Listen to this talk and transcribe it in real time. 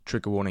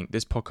Trigger warning,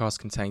 this podcast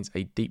contains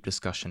a deep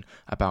discussion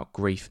about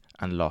grief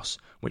and loss,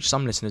 which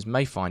some listeners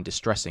may find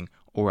distressing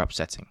or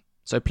upsetting.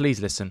 So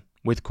please listen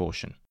with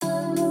caution.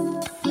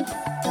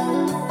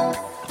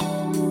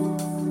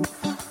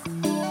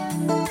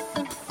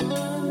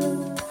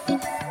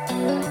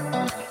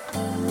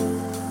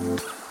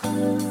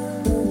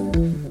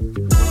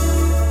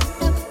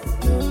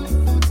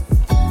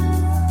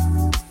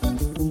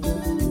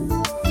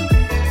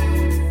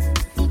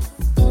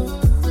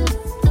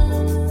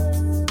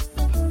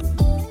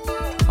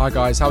 Hi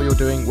guys, how are you all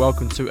doing?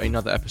 Welcome to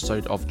another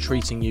episode of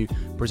Treating You,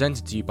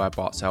 presented to you by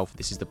Barts Health.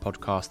 This is the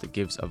podcast that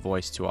gives a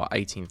voice to our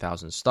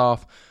 18,000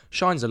 staff,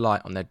 shines a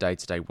light on their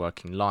day-to-day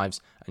working lives,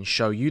 and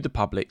show you, the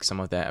public, some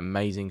of their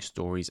amazing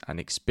stories and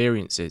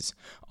experiences.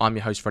 I'm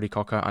your host, Freddie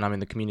Cocker, and I'm in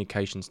the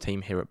communications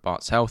team here at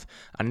Barts Health.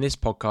 And in this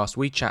podcast,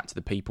 we chat to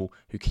the people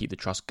who keep the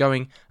trust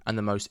going and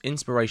the most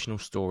inspirational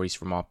stories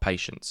from our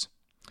patients.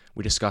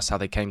 We discuss how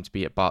they came to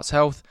be at Barts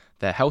Health,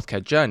 their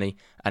healthcare journey,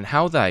 and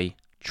how they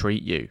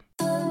treat you.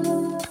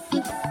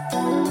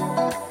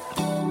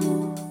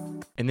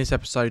 In this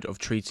episode of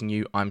Treating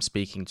You, I'm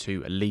speaking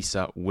to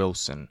Lisa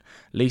Wilson.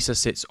 Lisa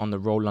sits on the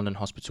Royal London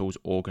Hospital's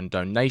Organ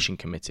Donation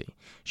Committee.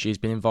 She has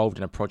been involved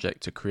in a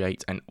project to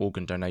create an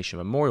organ donation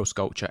memorial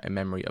sculpture in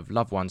memory of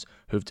loved ones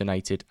who have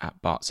donated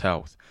at Barts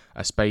Health.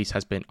 A space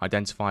has been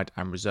identified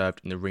and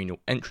reserved in the renal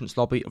entrance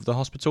lobby of the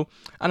hospital,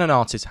 and an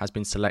artist has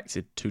been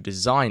selected to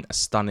design a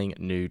stunning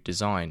new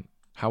design.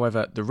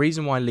 However, the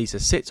reason why Lisa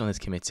sits on this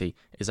committee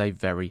is a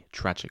very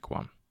tragic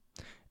one.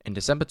 In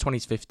December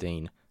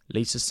 2015,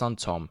 Lisa's son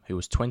Tom, who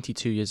was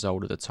 22 years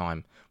old at the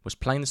time, was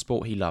playing the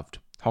sport he loved,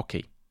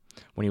 hockey,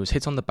 when he was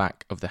hit on the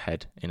back of the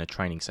head in a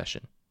training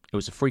session. It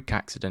was a freak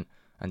accident,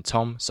 and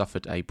Tom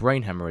suffered a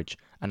brain hemorrhage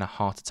and a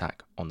heart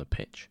attack on the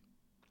pitch.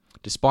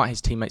 Despite his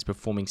teammates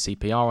performing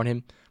CPR on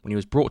him, when he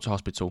was brought to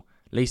hospital,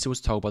 Lisa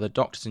was told by the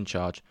doctors in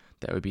charge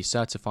that it would be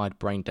certified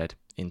brain dead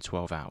in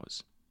 12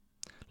 hours.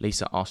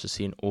 Lisa asked to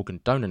see an organ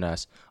donor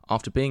nurse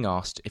after being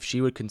asked if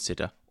she would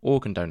consider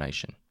organ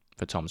donation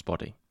for Tom's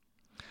body.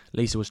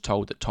 Lisa was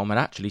told that Tom had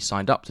actually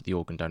signed up to the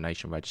organ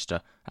donation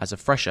register as a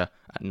fresher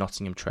at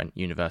Nottingham Trent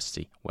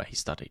University, where he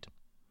studied.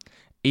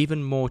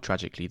 Even more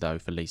tragically though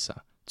for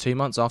Lisa, 2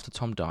 months after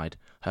Tom died,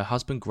 her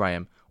husband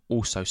Graham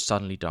also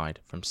suddenly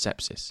died from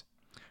sepsis.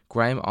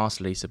 Graham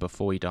asked Lisa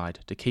before he died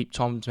to keep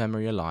Tom's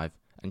memory alive,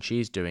 and she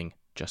is doing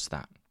just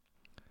that.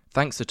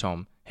 Thanks to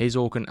Tom, his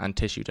organ and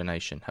tissue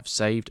donation have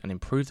saved and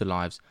improved the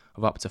lives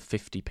of up to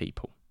 50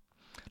 people.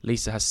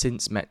 Lisa has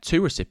since met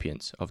 2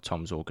 recipients of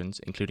Tom's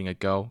organs, including a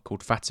girl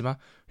called Fatima,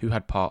 who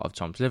had part of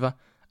Tom's liver,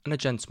 and a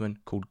gentleman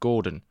called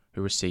Gordon,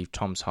 who received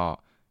Tom's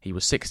heart. He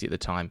was 60 at the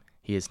time,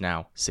 he is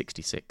now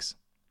 66.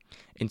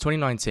 In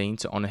 2019,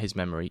 to honour his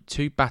memory,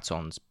 2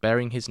 batons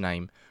bearing his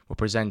name were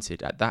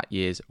presented at that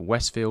year's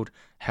Westfield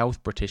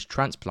Health British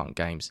Transplant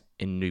Games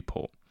in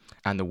Newport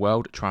and the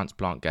World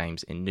Transplant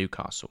Games in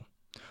Newcastle.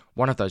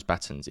 One of those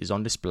batons is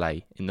on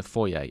display in the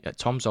foyer at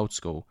Tom's old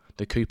school,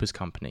 the Cooper's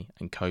Company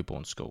and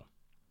Coburn School.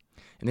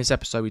 In this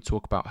episode, we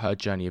talk about her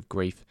journey of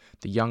grief,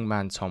 the young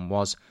man Tom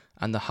was,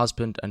 and the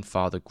husband and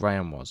father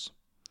Graham was.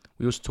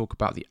 We also talk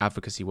about the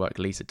advocacy work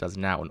Lisa does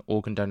now on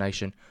organ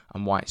donation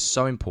and why it's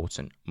so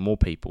important more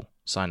people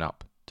sign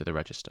up to the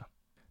register.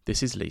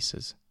 This is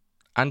Lisa's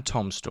and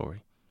Tom's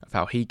story of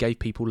how he gave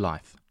people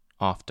life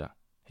after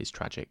his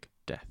tragic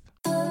death.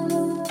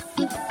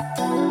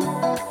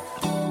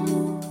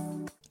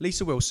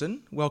 Lisa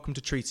Wilson, welcome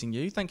to Treating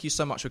You. Thank you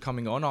so much for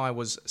coming on. I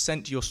was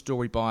sent your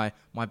story by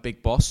my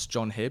big boss,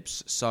 John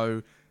Hibbs.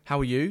 So how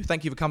are you?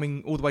 Thank you for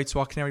coming all the way to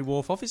our Canary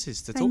Wharf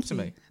offices to talk to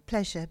me.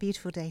 Pleasure.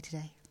 Beautiful day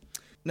today.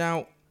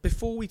 Now,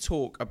 before we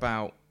talk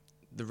about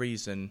the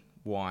reason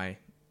why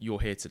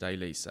you're here today,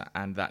 Lisa,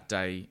 and that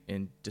day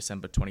in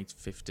December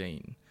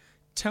 2015,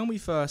 tell me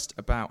first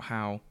about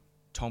how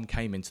Tom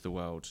came into the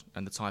world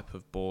and the type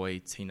of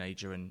boy,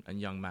 teenager and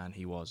young man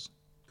he was.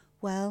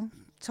 Well,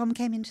 Tom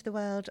came into the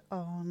world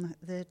on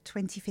the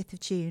 25th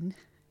of June,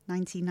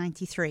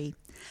 1993.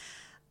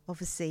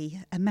 Obviously,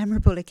 a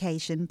memorable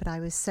occasion, but I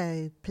was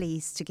so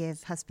pleased to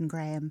give husband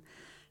Graham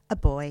a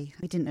boy.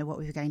 We didn't know what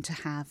we were going to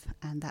have,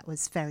 and that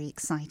was very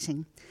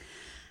exciting.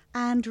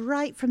 And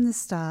right from the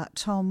start,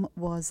 Tom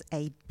was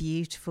a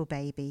beautiful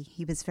baby.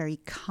 He was very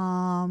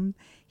calm.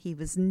 He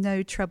was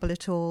no trouble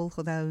at all,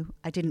 although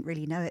I didn't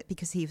really know it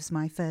because he was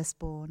my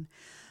firstborn.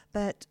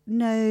 But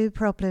no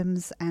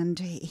problems, and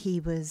he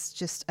was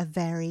just a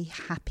very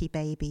happy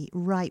baby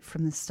right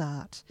from the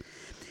start.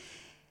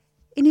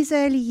 In his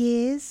early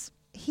years,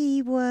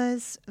 he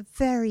was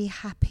very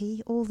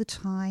happy all the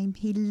time.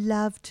 He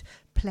loved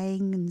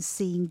playing and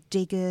seeing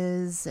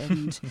diggers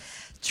and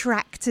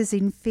tractors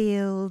in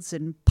fields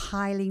and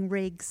piling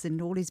rigs,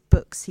 and all his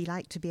books. He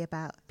liked to be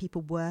about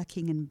people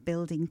working and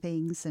building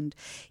things, and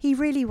he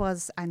really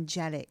was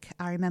angelic.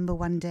 I remember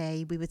one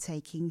day we were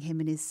taking him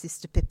and his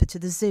sister Pippa to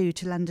the zoo,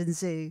 to London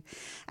Zoo,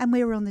 and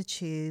we were on the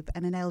tube,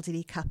 and an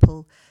elderly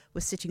couple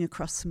was sitting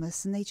across from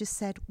us, and they just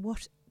said,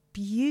 "What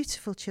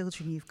beautiful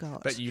children you've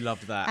got. Bet you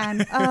loved that.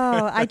 And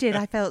I did.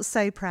 I felt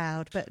so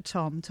proud. But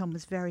Tom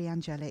was very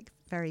angelic,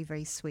 very,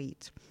 very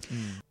sweet.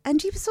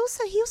 And he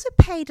also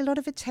paid a lot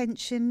of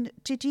attention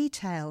to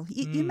detail.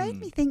 You made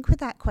me think with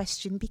that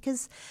question,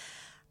 because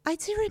I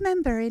do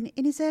remember in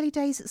his early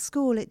days at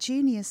school, at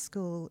junior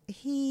school,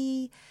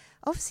 he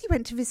obviously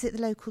went to visit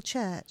the local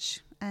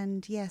church.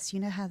 And yes, you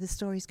know how the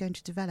story is going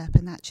to develop,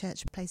 and that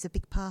church plays a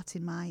big part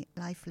in my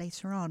life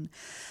later on.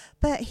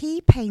 But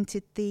he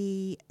painted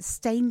the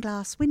stained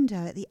glass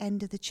window at the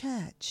end of the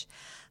church.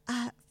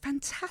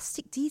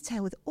 Fantastic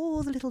detail with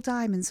all the little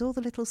diamonds, all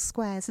the little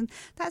squares. And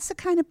that's the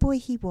kind of boy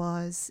he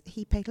was.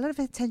 He paid a lot of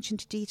attention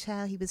to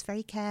detail. He was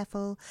very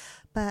careful,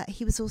 but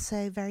he was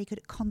also very good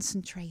at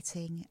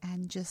concentrating,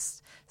 and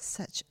just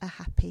such a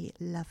happy,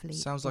 lovely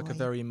Sounds boy. like a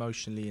very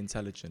emotionally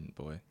intelligent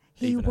boy.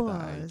 He even at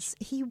that age.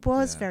 He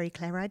was Yeah. very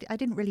clever. I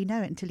didn't really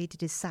know it until he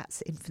did his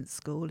SATs at infant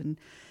school and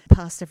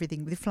passed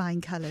everything with flying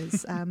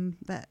colours.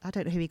 But I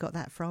don't know who he got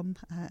that from,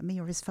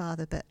 me or his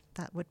father, but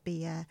that would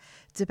be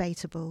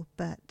debatable.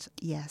 But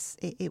yes,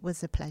 it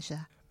was a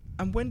pleasure.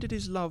 And when did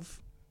his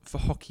love for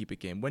hockey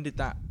begin? When did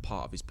that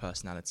part of his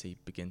personality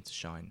begin to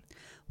shine?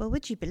 Well,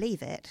 would you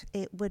believe it?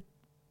 It would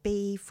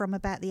be from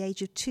about the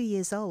age of 2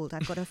 years old.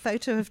 I've got a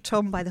photo of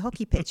Tom by the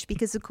hockey pitch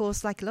because, of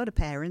course, like a lot of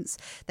parents,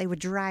 they were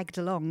dragged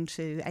along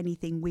to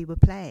anything we were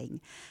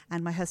playing.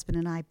 And my husband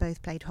and I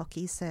both played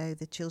hockey, so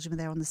the children were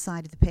there on the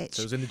side of the pitch.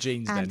 So it was in the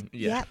genes And then?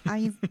 Yeah.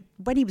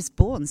 when he was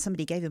born,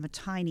 somebody gave him a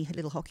tiny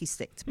little hockey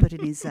stick to put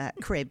in his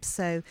crib.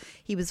 So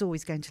he was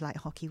always going to like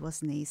hockey,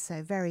 wasn't he?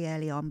 So very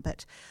early on,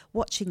 but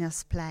watching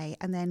us play.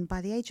 And then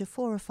by the age of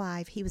 4 or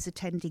 5, he was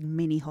attending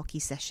mini hockey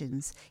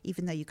sessions,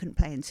 even though you couldn't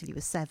play until he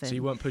was 7. So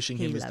you weren't pushing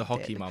him as the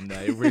hockey it. mum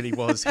there. It really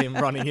was him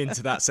running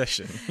into that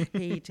session.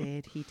 He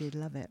did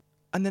love it.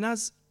 And then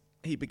as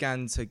he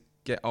began to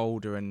get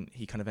older and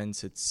he kind of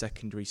entered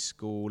secondary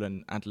school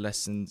and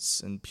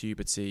adolescence and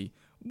puberty,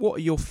 what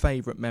are your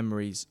favourite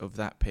memories of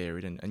that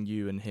period and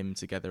you and him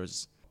together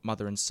as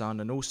mother and son,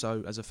 and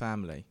also as a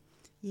family?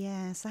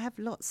 Yes, I have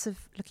lots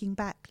of, looking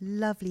back,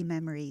 lovely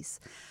memories.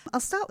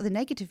 I'll start with a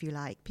negative, you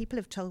like. People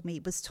have told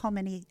me, was Tom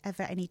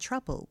ever any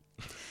trouble?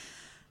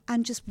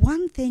 And just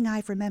one thing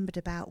I've remembered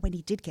about when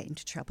he did get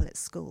into trouble at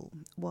school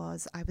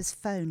was I was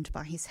phoned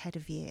by his head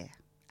of year,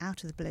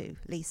 out of the blue.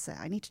 Lisa,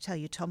 I need to tell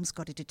you, Tom's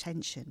got a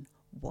detention.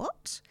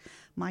 What?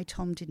 My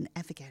Tom didn't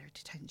ever get a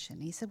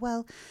detention. He said,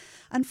 well,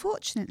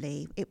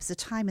 unfortunately, it was the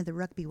time of the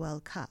Rugby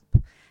World Cup,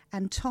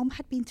 and Tom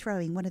had been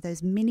throwing one of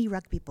those mini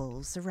rugby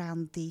balls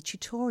around the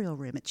tutorial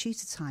room at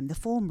tutor time, the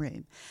form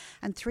room.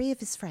 And 3 of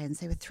his friends,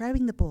 they were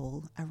throwing the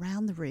ball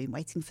around the room,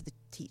 waiting for the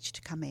teacher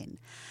to come in.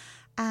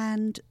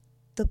 And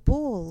the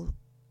ball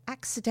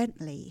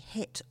accidentally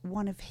hit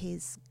one of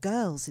his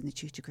girls in the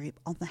tutor group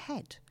on the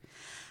head.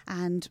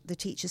 And the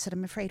teacher said,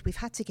 I'm afraid we've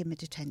had to give him a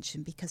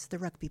detention because the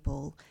rugby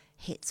ball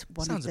hit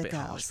one Sounds of the a bit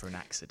girls. harsh for an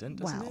accident,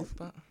 doesn't it?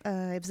 But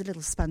It was a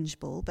little sponge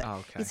ball. But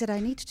he said, I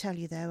need to tell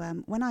you, though,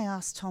 when I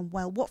asked Tom,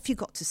 well, what have you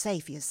got to say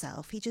for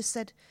yourself? He just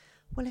said,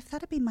 well, if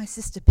that had been my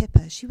sister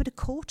Pippa, she would have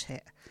caught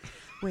it.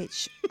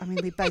 Which, I mean,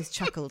 we both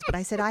chuckled. But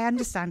I said, I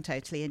understand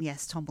totally. And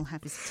yes, Tom will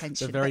have his attention.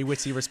 it's a very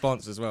witty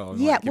response as well.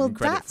 Yeah, well,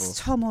 that's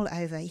Tom all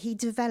over. He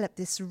developed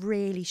this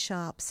really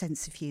sharp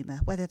sense of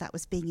humour, whether that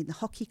was being in the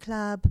hockey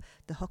club,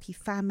 the hockey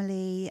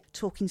family,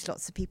 talking to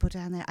lots of people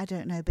down there. I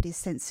don't know, but his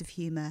sense of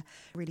humour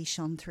really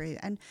shone through.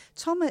 And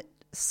Tom at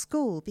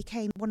school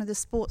became one of the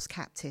sports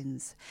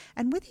captains.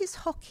 And with his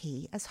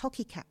hockey, as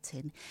hockey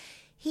captain,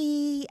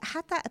 he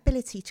had that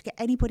ability to get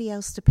anybody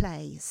else to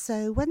play.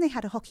 So when they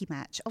had a hockey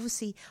match,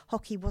 obviously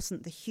hockey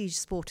wasn't the huge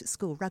sport at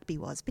school, rugby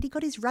was, but he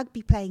got his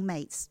rugby playing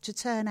mates to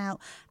turn out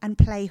and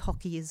play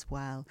hockey as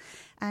well.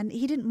 And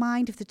he didn't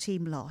mind if the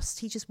team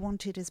lost. He just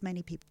wanted as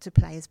many people to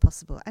play as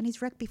possible. And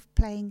his rugby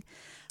playing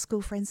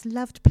school friends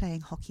loved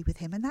playing hockey with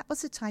him. And that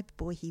was the type of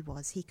boy he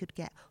was. He could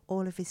get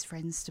all of his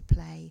friends to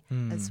play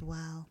as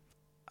well.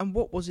 And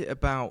what was it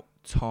about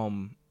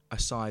Tom,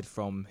 aside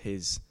from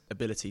his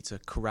ability to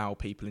corral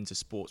people into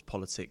sports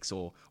politics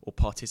or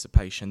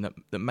participation,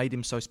 that made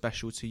him so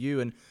special to you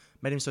and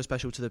made him so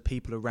special to the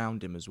people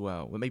around him as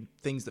well? Or maybe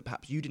things that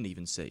perhaps you didn't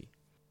even see?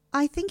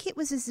 I think it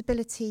was his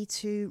ability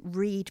to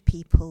read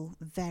people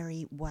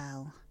very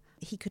well.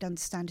 He could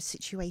understand a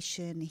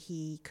situation.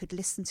 He could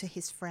listen to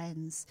his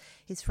friends.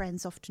 His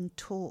friends often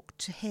talked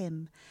to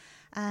him.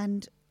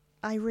 And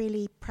I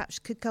really perhaps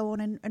could go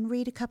on and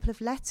read a couple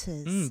of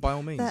letters. By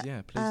all means, but,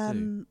 yeah, please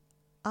do.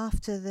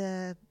 After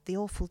the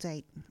awful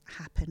date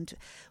happened,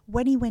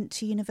 when he went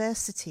to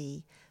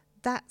university,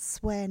 that's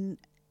when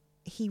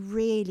he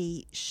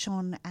really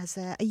shone as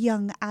a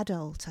young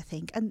adult, I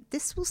think. And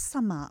this will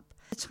sum up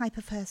the type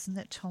of person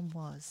that Tom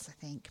was, I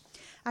think.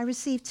 I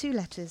received 2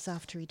 letters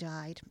after he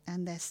died,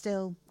 and they're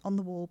still on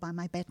the wall by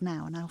my bed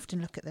now, and I often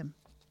look at them.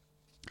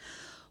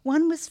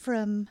 One was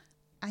from,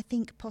 I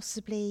think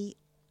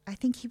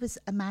he was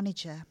a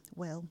manager,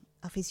 Will,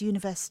 of his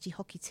university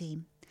hockey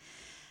team.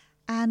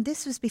 And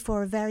this was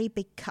before a very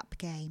big cup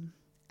game.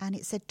 And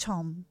it said,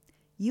 Tom,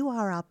 you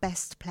are our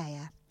best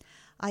player.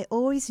 I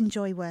always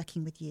enjoy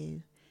working with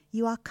you.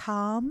 You are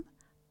calm,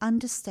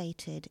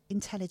 understated,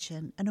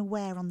 intelligent and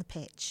aware on the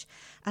pitch,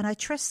 and I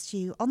trust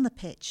you on the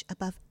pitch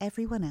above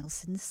everyone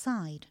else in the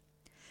side.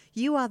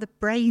 You are the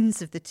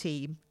brains of the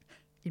team,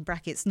 in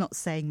brackets not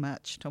saying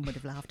much, Tom would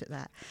have laughed at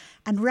that,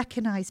 and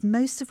recognise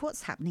most of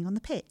what's happening on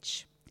the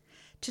pitch.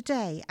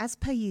 Today, as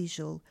per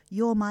usual,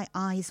 you're my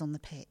eyes on the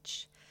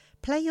pitch.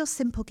 Play your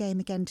simple game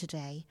again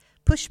today,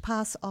 push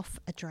pass off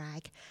a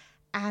drag,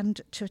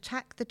 and to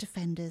attack the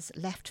defender's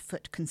left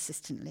foot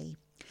consistently.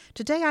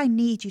 Today I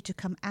need you to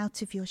come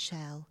out of your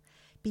shell,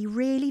 be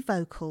really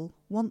vocal,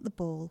 want the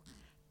ball,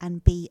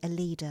 and be a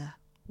leader,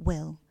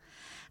 Will.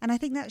 And I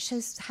think that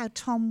shows how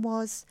Tom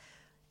was.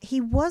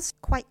 He was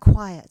quite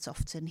quiet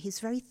often. He's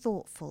very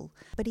thoughtful,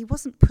 but he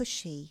wasn't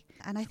pushy.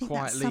 And I think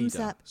Quiet that sums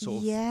leader, up.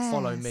 sort of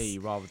follow me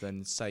rather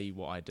than say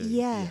what I do.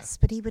 Yes,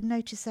 but he would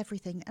notice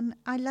everything. And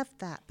I loved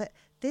that. But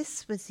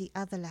this was the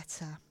other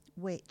letter,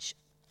 which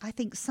I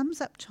think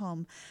sums up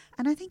Tom.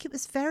 And I think he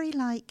was very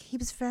like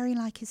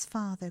his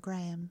father,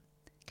 Graham.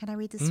 Can I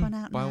read this one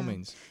out now? By all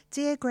means.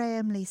 Dear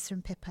Graham, Lisa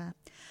and Pippa,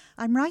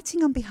 I'm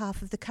writing on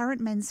behalf of the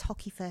current men's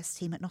hockey first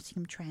team at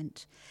Nottingham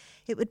Trent.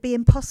 It would be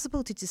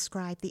impossible to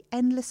describe the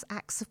endless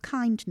acts of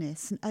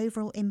kindness and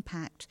overall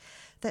impact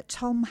that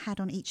Tom had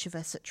on each of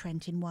us at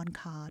Trent in one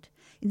card.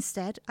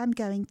 Instead, I'm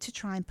going to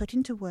try and put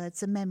into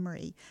words a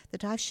memory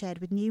that I've shared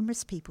with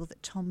numerous people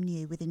that Tom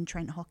knew within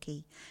Trent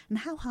hockey, and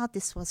how hard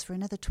this was for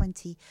another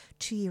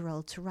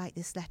 22-year-old to write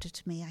this letter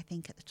to me, I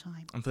think, at the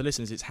time. And for the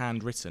listeners, it's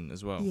handwritten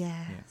as well.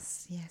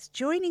 Yes.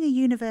 Joining a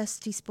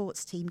university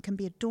sports team can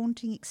be a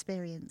daunting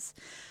experience.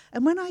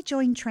 And when I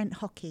joined Trent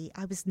Hockey,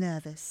 I was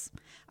nervous.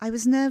 I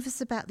was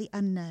nervous about the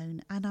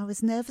unknown, and I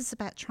was nervous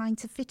about trying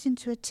to fit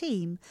into a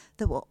team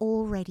that were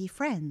already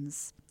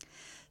friends.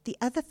 The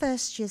other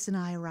first years and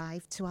I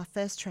arrived to our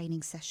first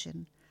training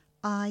session.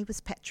 I was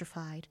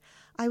petrified.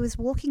 I was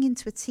walking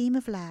into a team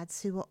of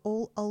lads who were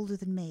all older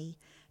than me,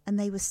 and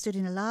they were stood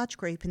in a large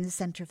group in the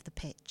centre of the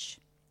pitch.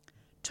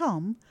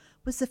 Tom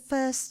was the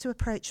first to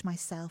approach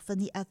myself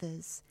and the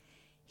others.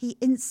 He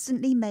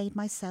instantly made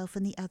myself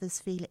and the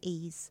others feel at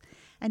ease,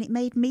 and it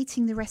made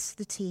meeting the rest of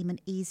the team an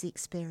easy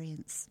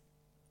experience.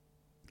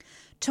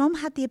 Tom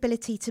had the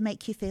ability to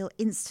make you feel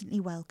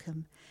instantly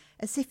welcome,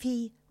 as if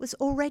he was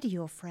already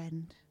your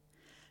friend.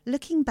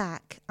 Looking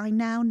back, I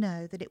now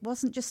know that it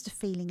wasn't just a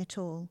feeling at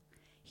all.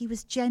 He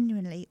was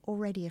genuinely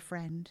already a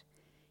friend.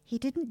 He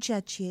didn't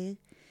judge you.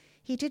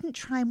 He didn't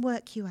try and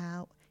work you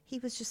out. He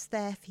was just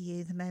there for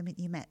you the moment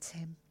you met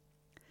him.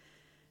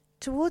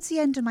 Towards the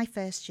end of my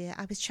first year,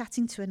 I was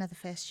chatting to another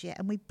first year,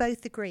 and we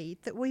both agreed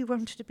that we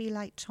wanted to be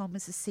like Tom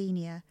as a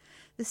senior,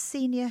 the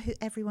senior who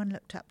everyone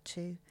looked up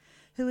to,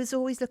 who was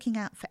always looking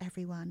out for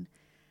everyone,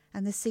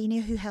 and the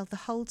senior who held the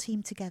whole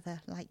team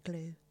together like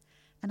glue.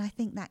 And I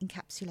think that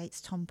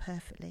encapsulates Tom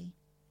perfectly.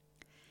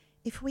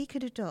 If we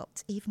could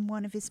adopt even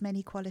one of his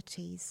many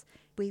qualities,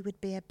 we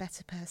would be a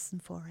better person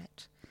for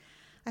it.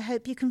 I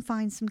hope you can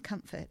find some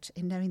comfort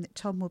in knowing that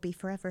Tom will be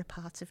forever a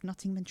part of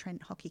Nottingham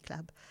Trent Hockey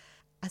Club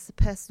as the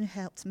person who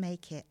helped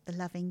make it the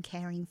loving,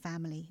 caring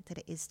family that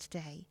it is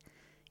today.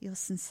 Yours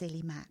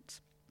sincerely,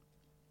 Matt.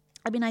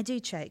 I mean, I do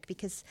choke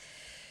because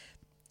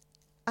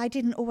I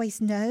didn't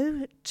always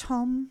know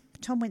Tom.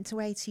 Tom went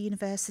away to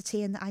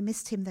university and I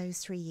missed him those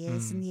 3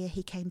 years and the year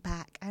he came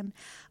back. And,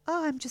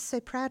 I'm just so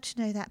proud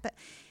to know that. But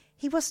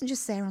he wasn't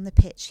just there on the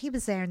pitch. He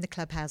was there in the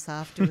clubhouse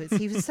afterwards.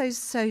 He was so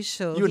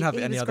social. You wouldn't have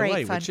it any other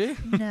way, would you?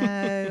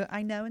 No,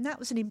 I know. And that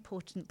was an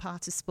important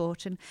part of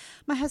sport. And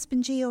my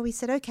husband, G, always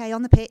said, OK,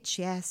 on the pitch,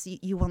 yes,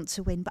 you want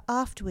to win. But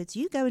afterwards,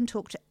 you go and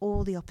talk to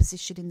all the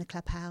opposition in the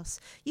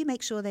clubhouse. You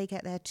make sure they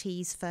get their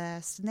teas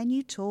first. And then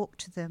you talk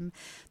to them.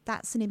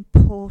 That's an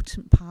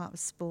important part of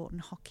sport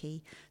and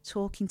hockey,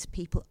 talking to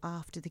people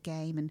after the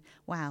game. And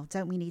wow,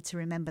 don't we need to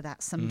remember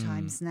that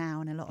sometimes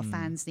now? And a lot of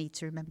fans need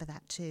to remember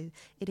that too.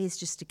 It is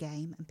just a game.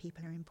 And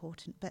people are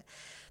important, but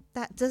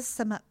that does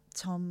sum up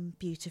Tom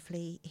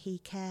beautifully. He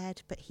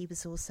cared, but he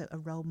was also a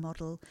role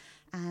model,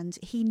 and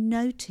he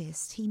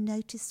noticed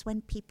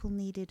when people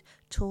needed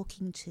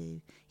talking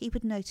to. He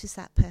would notice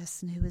that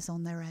person who was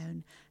on their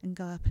own and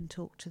go up and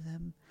talk to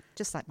them,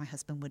 just like my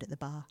husband would at the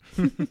bar.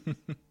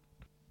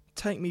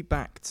 Take me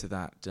back to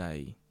that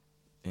day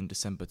in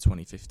December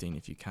 2015,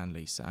 if you can,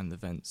 Lisa, and the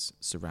events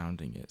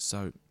surrounding it.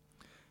 So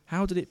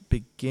how did it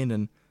begin,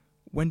 and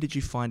when did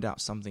you find out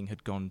something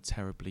had gone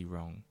terribly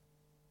wrong?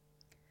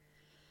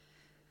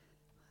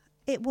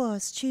 It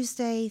was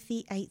Tuesday,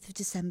 the 8th of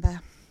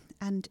December,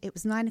 and it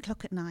was 9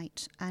 o'clock at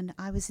night, and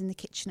I was in the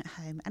kitchen at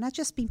home, and I'd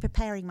just been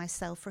preparing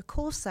myself for a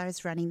course I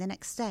was running the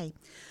next day.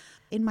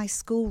 In my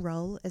school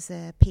role as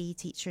a PE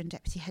teacher and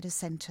deputy head of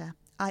centre,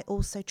 I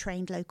also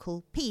trained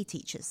local PE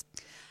teachers.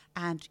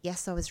 And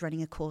yes, I was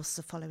running a course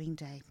the following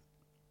day,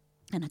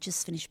 and I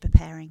just finished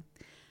preparing.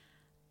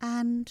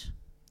 And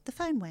the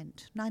phone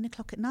went, 9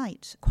 o'clock at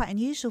night. Quite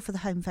unusual for the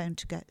home phone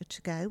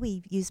to go.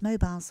 We use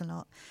mobiles a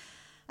lot.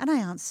 And I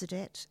answered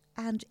it,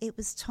 and it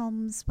was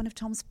one of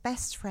Tom's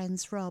best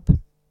friends, Rob.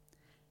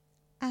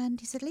 And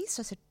he said,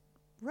 Lisa. I said,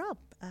 Rob,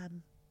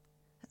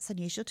 that's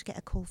unusual to get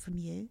a call from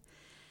you.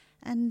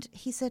 And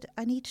he said,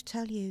 I need to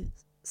tell you,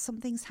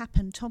 something's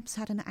happened. Tom's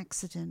had an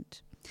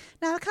accident.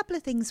 Now, a couple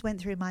of things went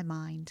through my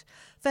mind.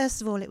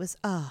 First of all, it was,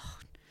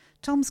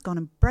 Tom's gone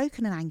and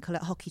broken an ankle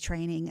at hockey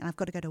training, and I've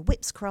got to go to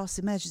Whips Cross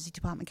Emergency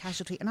Department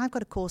Casualty, and I've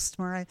got a course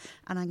tomorrow,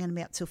 and I'm going to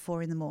be up till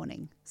 4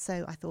 a.m.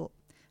 So I thought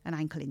an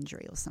ankle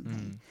injury or something.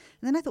 And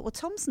then I thought, well,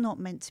 Tom's not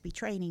meant to be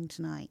training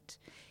tonight.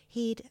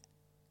 He'd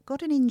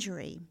got an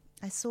injury.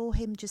 I saw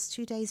him just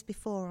 2 days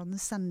before on the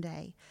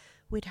Sunday.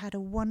 We'd had a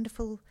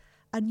wonderful,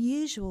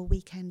 unusual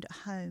weekend at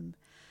home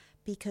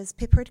because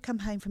Pippa had come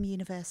home from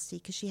university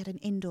because she had an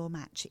indoor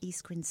match at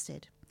East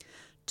Grinstead.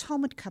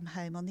 Tom had come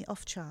home on the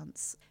off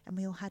chance, and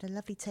we all had a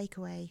lovely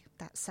takeaway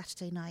that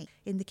Saturday night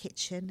in the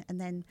kitchen, and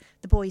then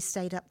the boys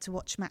stayed up to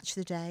watch Match of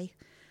the Day.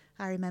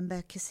 I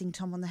remember kissing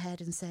Tom on the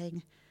head and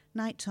saying,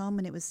 "Night, Tom,"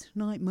 and it was,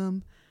 "Night,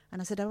 Mum."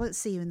 And I said, "I won't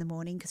see you in the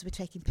morning because we're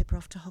taking Pippa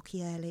off to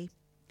hockey early."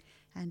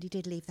 And he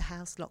did leave the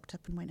house, locked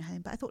up and went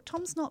home. But I thought,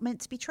 Tom's not meant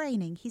to be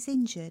training. He's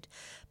injured.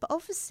 But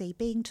obviously,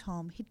 being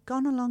Tom, he'd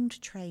gone along to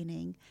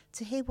training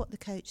to hear what the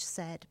coach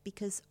said,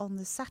 because on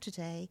the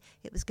Saturday,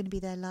 it was going to be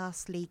their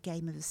last league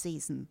game of the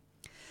season.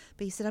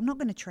 But he said, "I'm not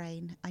going to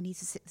train. I need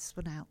to sit this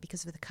one out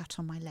because of the cut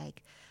on my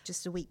leg."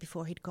 Just a week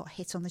before, he'd got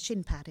hit on the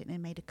shin pad and it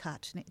made a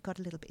cut and it got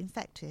a little bit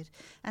infected.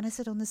 And I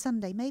said, on the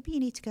Sunday, maybe you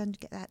need to go and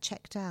get that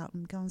checked out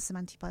and go on some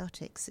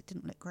antibiotics. It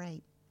didn't look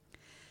great.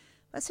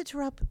 But I said to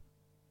Rob,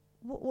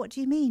 what do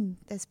you mean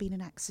there's been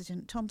an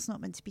accident? Tom's not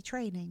meant to be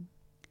training.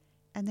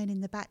 And then in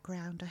the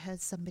background, I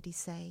heard somebody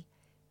say,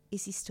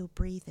 "Is he still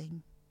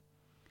breathing?"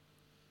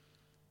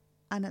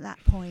 And at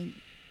that point,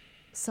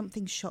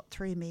 something shot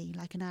through me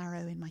like an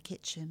arrow in my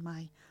kitchen.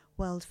 My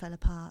world fell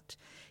apart.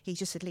 He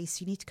just said,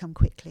 "Lisa, you need to come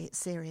quickly. It's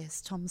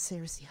serious. Tom's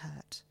seriously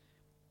hurt."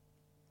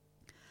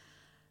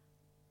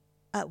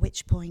 At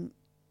which point,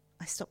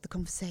 I stopped the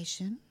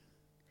conversation.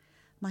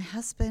 My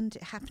husband,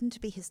 it happened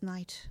to be his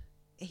night.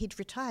 He'd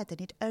retired then.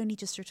 He'd only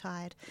just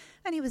retired.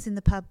 And he was in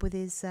the pub with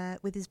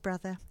his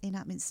brother in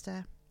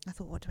Upminster. I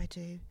thought, what do I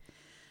do?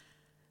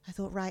 I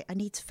thought, right, I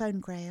need to phone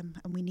Graham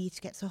and we need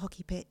to get to a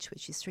hockey pitch,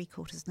 which is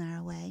 3/4 an hour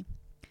away.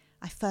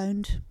 I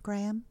phoned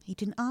Graham. He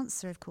didn't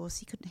answer, of course.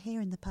 He couldn't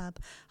hear in the pub.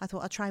 I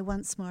thought, I'll try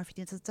once more. If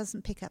he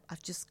doesn't pick up,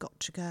 I've just got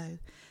to go.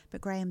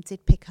 But Graham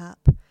did pick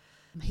up.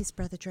 His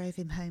brother drove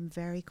him home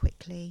very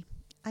quickly.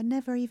 I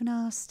never even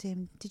asked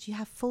him, did you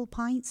have full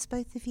pints,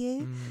 both of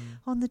you,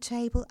 on the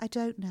table? I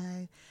don't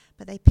know.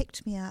 But they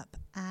picked me up,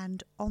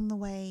 and on the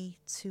way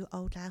to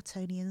Old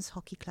Loutonians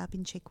Hockey Club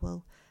in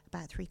Chigwell,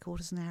 about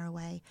 3/4 an hour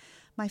away,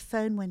 my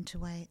phone went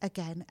away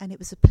again, and it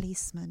was a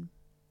policeman.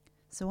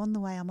 So on the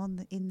way,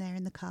 I'm in there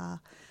in the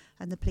car,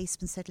 and the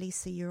policeman said,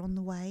 "Lisa, you're on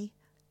the way.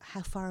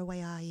 How far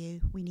away are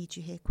you? We need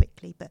you here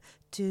quickly, but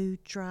do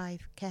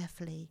drive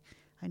carefully.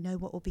 I know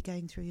what will be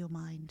going through your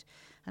mind."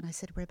 And I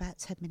said, "We're about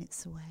 10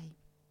 minutes away."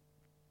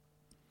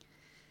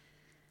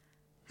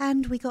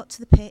 And we got to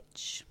the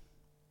pitch.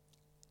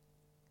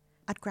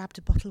 I'd grabbed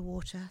a bottle of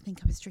water. I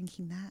think I was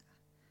drinking that.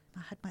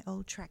 I had my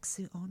old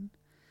tracksuit on.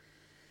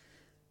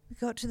 We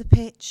got to the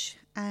pitch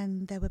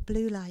and there were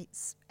blue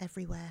lights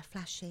everywhere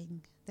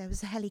flashing. There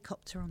was a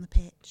helicopter on the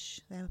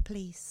pitch. There were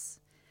police.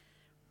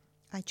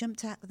 I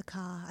jumped out of the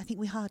car. I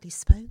think we hardly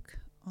spoke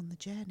on the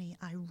journey.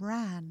 I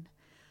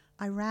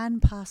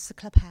ran past the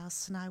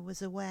clubhouse and I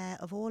was aware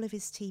of all of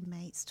his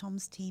teammates,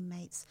 Tom's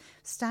teammates,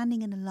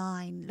 standing in a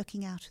line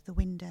looking out of the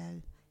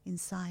window in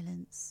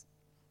silence.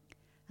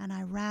 And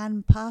I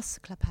ran past the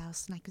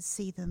clubhouse and I could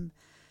see them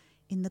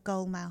in the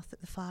goal mouth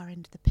at the far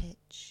end of the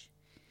pitch.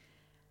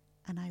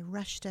 And I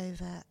rushed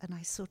over and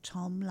I saw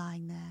Tom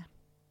lying there.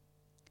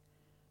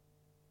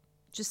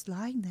 Just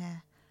lying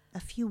there. A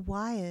few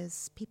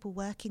wires, people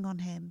working on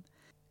him,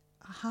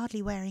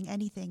 hardly wearing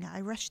anything. I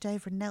rushed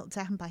over and knelt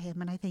down by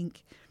him, and I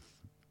think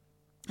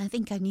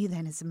I knew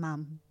then as a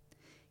mum.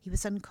 He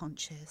was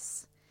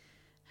unconscious.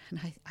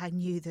 And I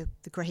knew the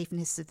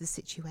graveness of the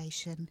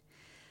situation.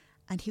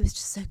 And he was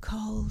just so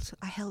cold.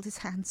 I held his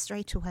hand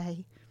straight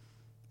away.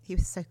 He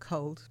was so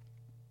cold.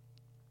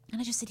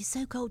 And I just said, he's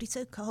so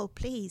cold,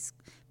 please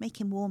make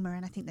him warmer.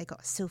 And I think they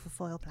got a silver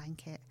foil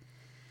blanket.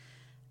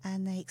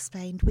 And they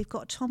explained, we've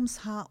got Tom's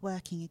heart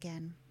working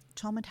again.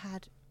 Tom had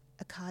had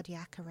a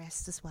cardiac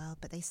arrest as well,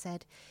 but they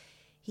said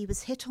he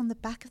was hit on the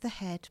back of the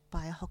head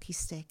by a hockey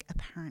stick,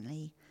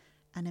 apparently,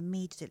 and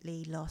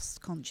immediately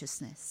lost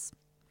consciousness.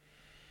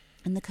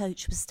 And the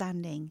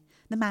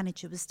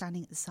manager was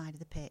standing at the side of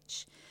the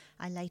pitch.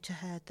 I later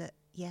heard that,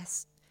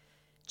 yes,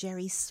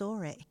 Jerry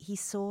saw it. He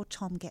saw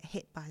Tom get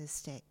hit by the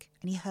stick,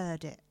 and he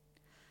heard it.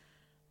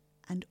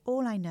 And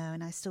all I know,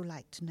 and I still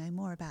like to know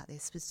more about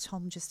this, was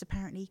Tom just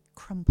apparently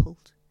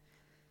crumpled.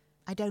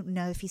 I don't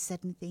know if he said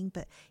anything,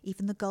 but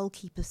even the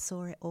goalkeeper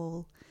saw it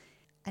all.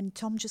 And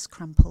Tom just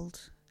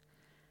crumpled.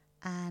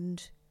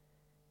 And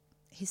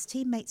his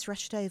teammates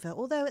rushed over,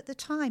 although at the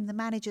time the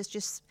managers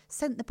just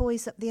sent the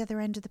boys up the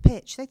other end of the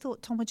pitch. They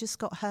thought Tom had just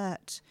got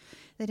hurt.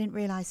 They didn't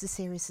realise the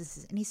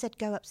seriousness. And he said,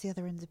 go up to the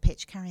other end of the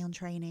pitch, carry on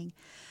training.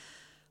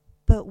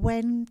 But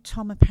when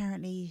Tom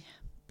apparently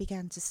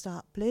began to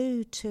start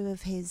blue. Two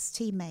of his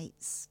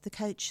teammates, the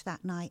coach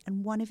that night,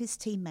 and one of his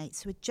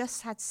teammates who had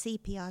just had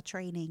CPR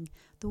training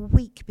the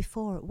week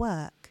before at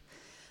work,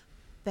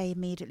 they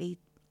immediately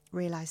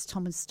realised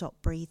Tom had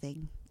stopped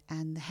breathing,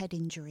 and the head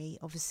injury,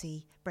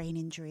 obviously brain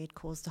injury, had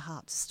caused the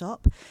heart to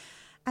stop.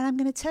 And I'm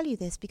going to tell you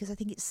this because I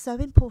think it's so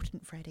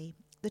important, Freddie.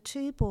 The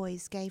two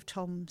boys gave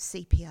Tom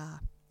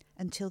CPR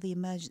until the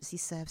emergency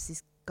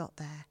services got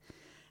there.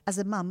 As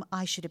a mum,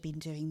 I should have been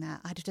doing that.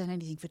 I'd have done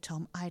anything for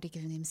Tom. I'd have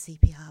given him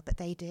CPR, but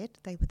they did.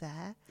 They were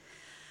there.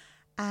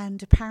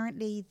 And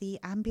apparently the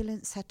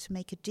ambulance had to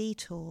make a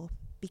detour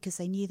because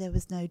they knew there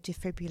was no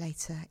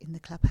defibrillator in the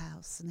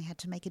clubhouse, and they had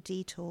to make a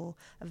detour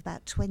of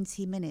about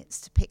 20 minutes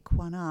to pick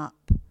one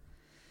up.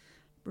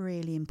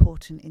 Really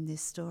important in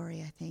this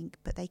story, I think.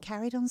 But they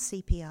carried on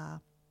CPR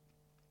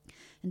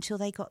until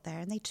they got there,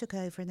 and they took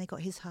over and they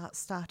got his heart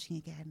started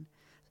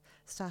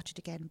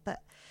again. But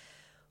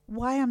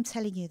why I'm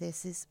telling you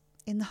this is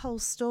in the whole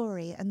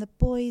story, and the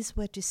boys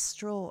were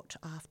distraught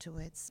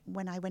afterwards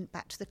when I went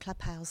back to the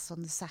clubhouse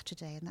on the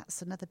Saturday, and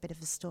that's another bit of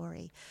a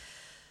story.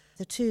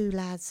 The two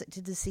lads that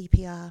did the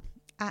CPR,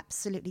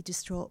 absolutely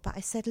distraught, but I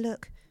said,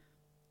 look,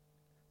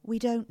 we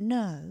don't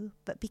know,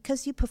 but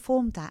because you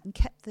performed that and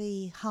kept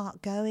the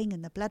heart going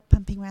and the blood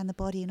pumping around the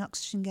body and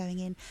oxygen going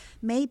in,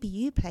 maybe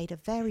you played a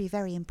very,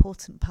 very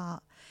important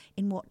part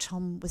in what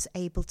Tom was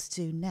able to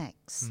do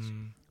next.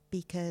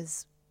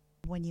 Because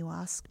when you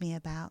ask me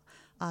about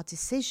our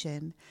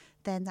decision,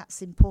 then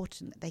that's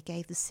important that they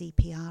gave the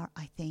CPR,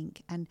 I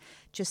think. And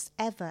just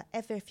ever,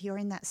 if you're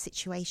in that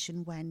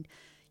situation when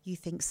you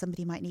think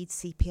somebody might need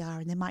CPR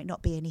and there might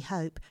not be any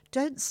hope,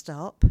 don't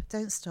stop,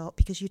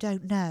 because you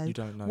don't know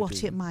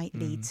what it might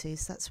lead to.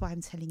 So that's why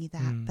I'm telling you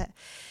that. But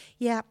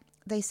yeah,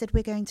 they said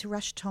we're going to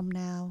rush Tom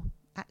now,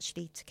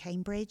 actually to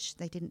Cambridge.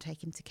 They didn't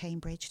take him to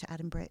Cambridge, to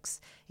Addenbrooke's.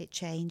 It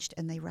changed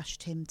and they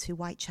rushed him to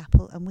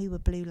Whitechapel, and we were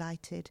blue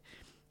lighted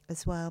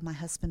as well, my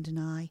husband and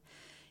I,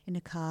 in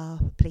a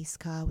police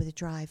car with a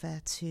driver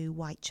to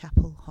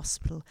Whitechapel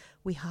Hospital.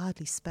 We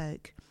hardly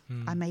spoke.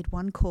 I made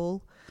one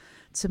call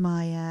to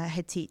my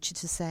head teacher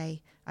to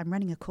say, I'm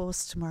running a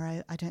course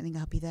tomorrow, I don't think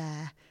I'll be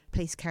there,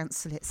 please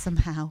cancel it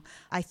somehow.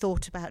 I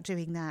thought about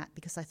doing that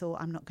because I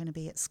thought I'm not going to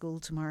be at school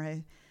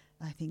tomorrow.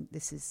 I think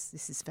this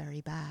is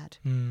very bad.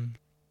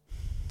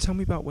 Tell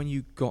me about when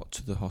you got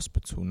to the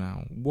hospital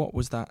now. What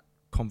was that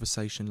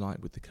conversation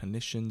like with the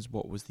clinicians?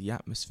 What was the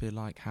atmosphere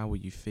like? How were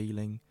you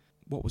feeling?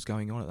 What was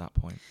going on at that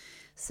point?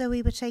 So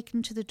we were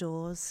taken to the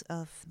doors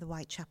of the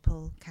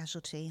Whitechapel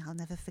casualty. I'll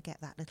never forget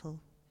that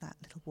little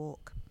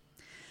walk.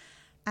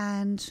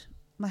 And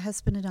my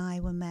husband and I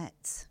were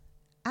met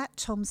at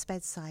Tom's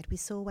bedside. We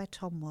saw where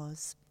Tom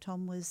was.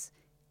 Tom was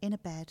in a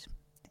bed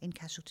in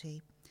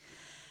casualty.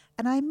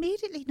 And I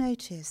immediately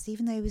noticed,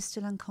 even though he was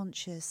still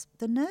unconscious,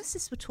 the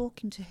nurses were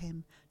talking to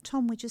him.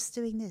 Tom, we're just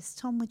doing this.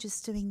 Tom, we're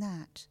just doing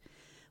that.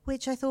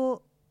 Which I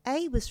thought,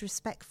 A, was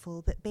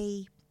respectful, but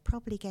B,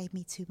 probably gave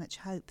me too much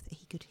hope that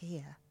he could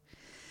hear.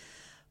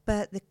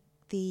 But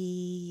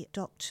the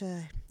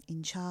doctor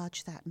in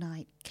charge that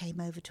night came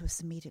over to us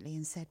immediately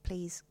and said,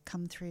 please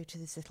come through to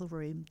this little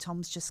room.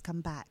 Tom's just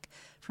come back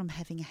from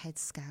having a head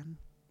scan.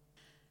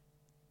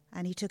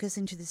 And he took us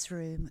into this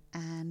room,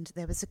 and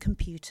there was a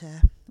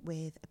computer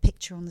with a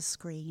picture on the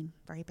screen,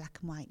 very black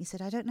and white. He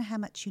said, I don't know how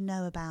much you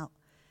know about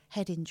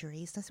head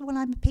injuries. I said, well,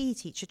 I'm a PE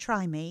teacher,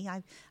 try me.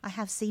 I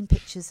have seen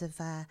pictures of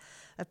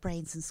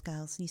brains and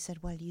skulls. And he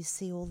said, well, you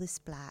see all this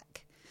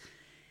black.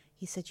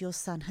 He said, your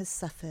son has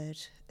suffered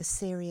a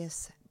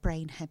serious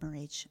brain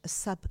hemorrhage, a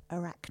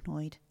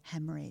subarachnoid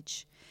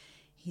hemorrhage.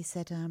 He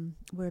said,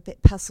 we're a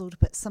bit puzzled,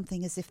 but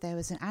something as if there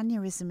was an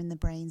aneurysm in the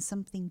brain,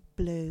 something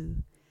blue,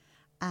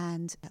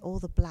 and all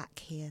the black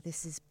here,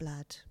 this is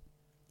blood.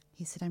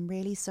 He said, I'm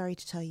really sorry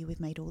to tell you we've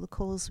made all the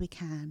calls we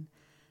can.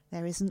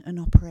 There isn't an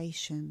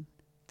operation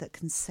that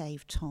can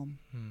save Tom.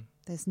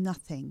 There's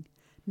nothing,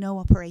 no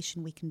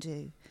operation we can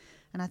do.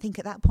 And I think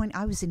at that point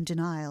I was in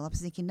denial. I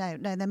was thinking, no,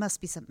 there must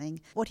be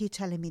something. What are you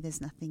telling me?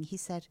 There's nothing. He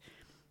said,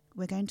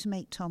 we're going to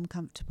make Tom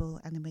comfortable,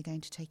 and then we're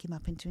going to take him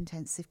up into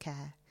intensive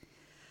care.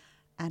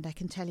 And I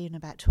can tell you in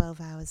about 12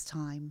 hours'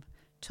 time,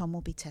 Tom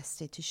will be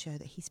tested to show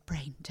that he's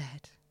brain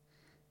dead.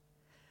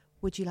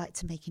 Would you like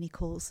to make any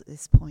calls at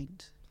this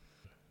point?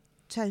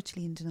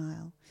 Totally in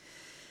denial.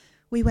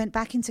 We went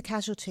back into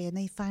casualty and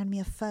they found me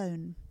a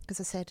phone because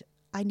I said,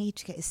 I need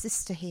to get his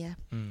sister here,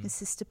 his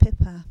sister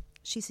Pippa.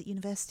 She's at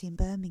university in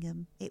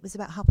Birmingham. It was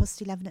about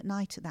 11:30 at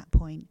night at that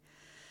point.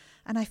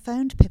 And I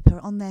phoned Pippa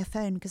on their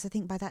phone because I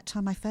think by that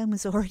time my phone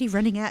was already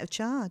running out of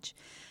charge.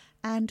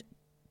 And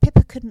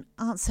Pippa couldn't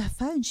answer her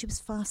phone. She was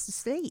fast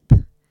asleep.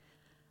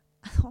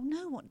 I thought,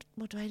 no,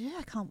 what do?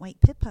 I can't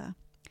wake Pippa.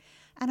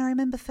 And I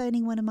remember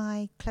phoning one of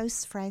my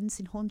close friends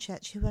in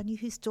Hornchurch who I knew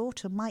whose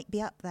daughter might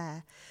be up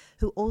there,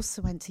 who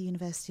also went to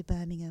University of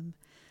Birmingham.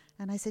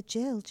 And I said,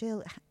 Jill,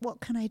 what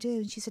can I do?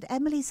 And she said,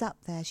 Emily's up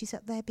there. She's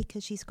up there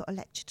because she's got a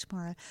lecture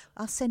tomorrow.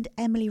 I'll send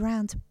Emily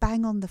round to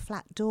bang on the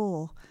flat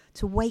door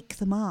to wake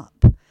them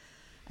up.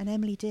 And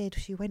Emily did.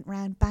 She went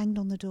round, banged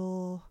on the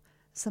door.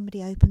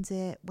 Somebody opened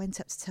it, went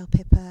up to tell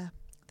Pippa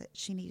that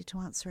she needed to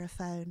answer her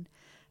phone,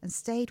 and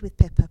stayed with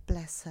Pippa,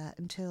 bless her,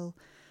 until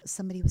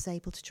somebody was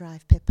able to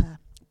drive Pippa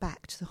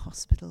back to the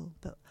hospital.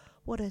 But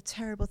what a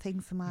terrible thing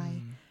for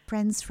my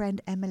friend's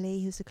friend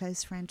Emily, who's a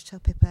close friend, to tell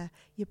Pippa,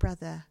 your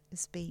brother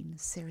has been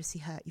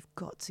seriously hurt. You've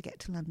got to get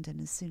to London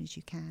as soon as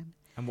you can.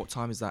 And what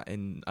time is that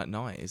at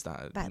night? Is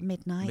that about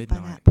midnight by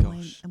that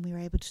point? Gosh. And we were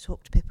able to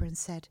talk to Pippa and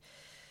said,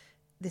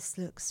 this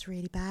looks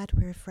really bad.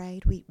 We're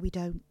afraid. We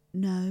don't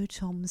know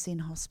Tom's in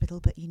hospital,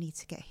 but you need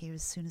to get here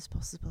as soon as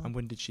possible. And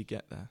when did she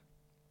get there?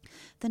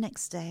 The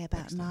next day,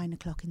 about 9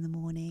 o'clock in the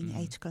morning,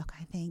 8 o'clock,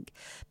 I think.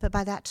 But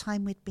by that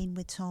time, we'd been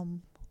with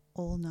Tom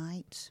all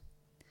night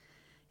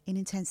in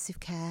intensive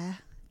care.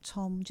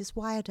 Tom just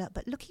wired up,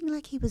 but looking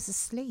like he was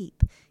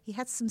asleep. He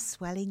had some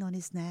swelling on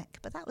his neck,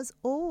 but that was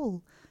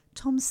all.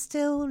 Tom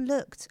still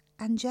looked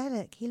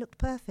angelic. He looked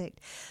perfect.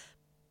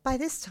 By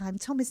this time,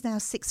 Tom is now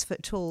 6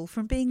 foot tall,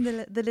 from being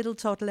the little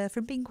toddler,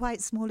 from being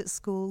quite small at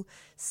school.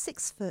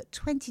 6 foot,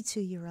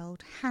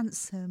 22-year-old,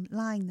 handsome,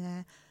 lying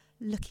there,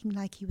 looking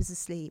like he was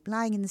asleep,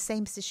 lying in the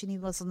same position he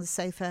was on the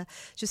sofa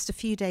just a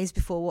few days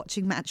before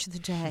watching Match of the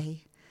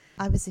Day.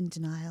 I was in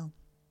denial,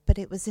 but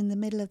it was in the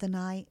middle of the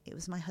night. It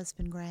was my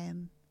husband,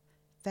 Graham,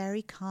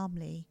 very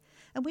calmly.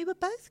 And we were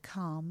both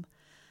calm.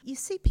 You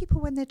see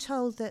people when they're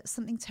told that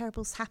something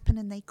terrible's happened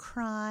and they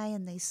cry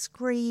and they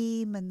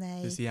scream and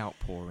There's the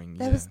outpouring.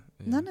 There was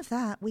none of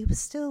that. We were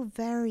still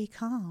very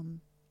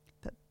calm,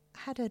 but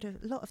had a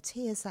lot of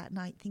tears that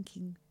night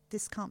thinking,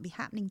 this can't be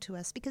happening to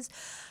us, because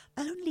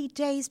only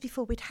days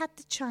before we'd had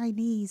the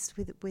Chinese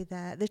with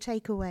the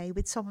takeaway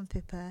with Tom and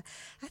Pippa.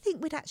 I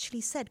think we'd actually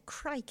said,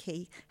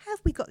 crikey, have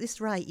we got this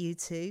right, you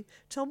two?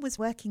 Tom was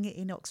working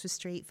in Oxford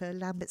Street for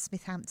Lambert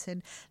Smith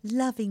Hampton,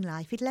 loving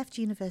life. He'd left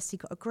university,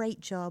 got a great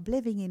job,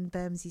 living in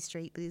Bermondsey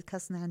Street with his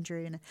cousin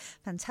Andrew in a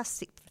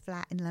fantastic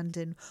flat in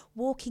London,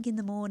 walking in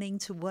the morning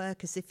to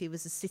work as if he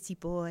was a city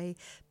boy.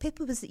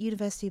 Pippa was at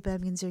University of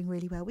Birmingham doing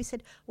really well. We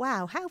said,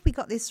 wow, how have we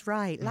got this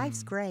right?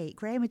 Life's great.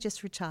 Graham had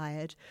just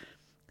retired.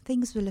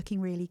 Things were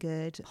looking really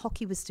good.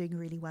 Hockey was doing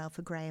really well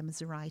for Graham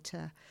as a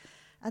writer.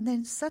 And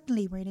then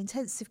suddenly we're in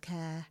intensive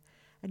care,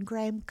 and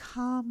Graham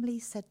calmly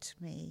said to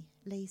me,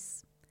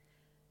 Lise,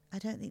 I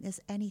don't think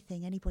there's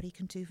anything anybody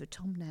can do for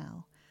Tom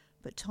now,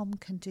 but Tom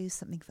can do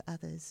something for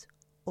others,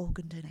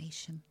 organ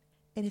donation.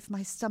 And if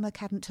my stomach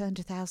hadn't turned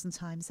 1,000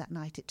 times that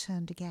night, it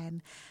turned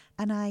again.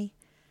 And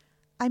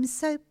I'm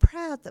so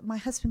proud that my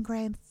husband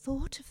Graham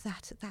thought of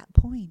that at that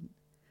point.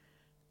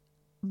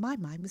 My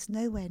mind was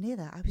nowhere near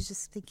that. I was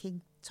just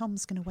thinking,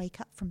 Tom's going to wake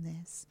up from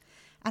this.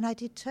 And I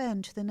did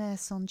turn to the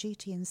nurse on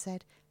duty and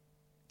said,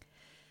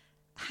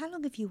 how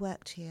long have you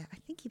worked here? I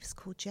think he was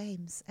called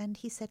James. And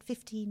he said,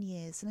 15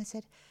 years. And I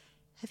said,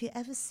 have you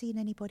ever seen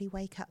anybody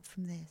wake up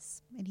from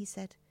this? And he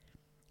said,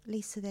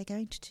 Lisa, they're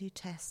going to do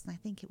tests, and I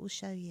think it will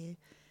show you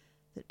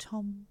that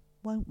Tom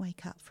won't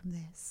wake up from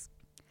this.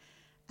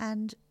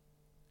 And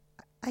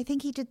I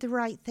think he did the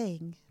right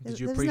thing. Did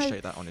you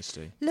appreciate that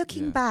honesty?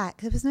 Looking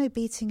back, there was no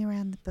beating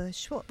around the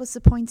bush. What was the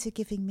point of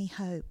giving me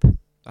hope?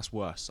 That's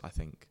worse, I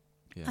think.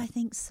 Yeah. I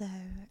think so.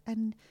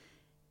 And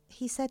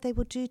he said they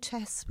will do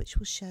tests which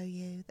will show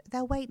you.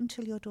 They'll wait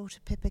until your daughter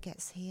Pippa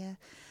gets here.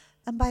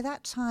 And by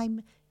that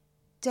time,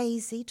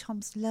 Daisy,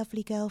 Tom's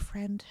lovely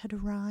girlfriend, had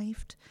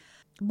arrived.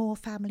 More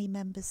family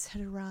members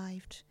had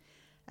arrived.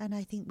 And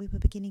I think we were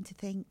beginning to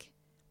think,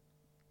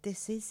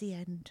 this is the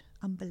end,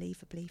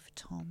 unbelievably, for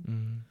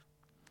Tom.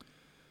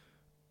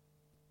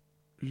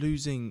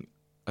 Losing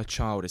a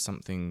child is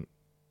something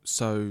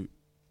so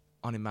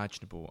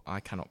unimaginable. I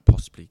cannot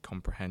possibly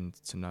comprehend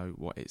to know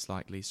what it's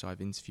like, Lisa.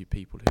 I've interviewed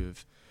people who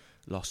have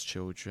lost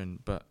children,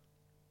 but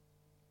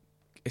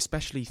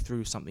especially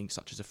through something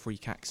such as a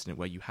freak accident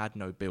where you had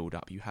no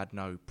build-up, you had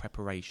no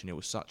preparation, it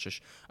was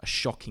such a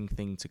shocking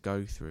thing to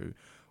go through.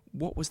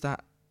 What was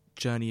that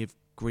journey of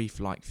grief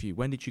like for you?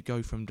 When did you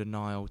go from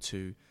denial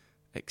to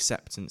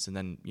acceptance and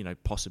then,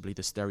 possibly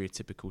the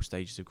stereotypical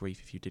stages of grief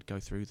if you did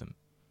go through them?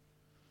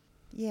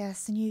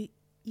 Yes, and you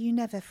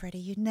never, Freddie,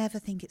 you never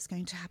think it's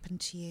going to happen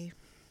to you.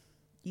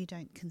 You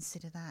don't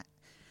consider that.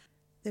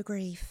 The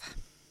grief,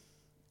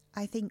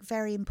 I think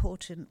very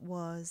important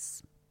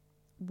was,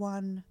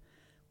 one,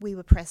 we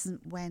were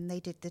present when they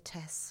did the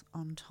tests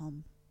on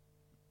Tom.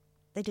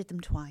 They did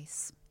them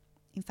twice.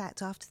 In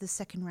fact, after the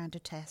second round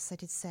of tests, I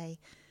did say,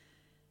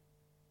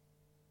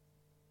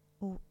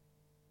 well,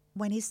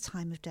 when is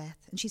time of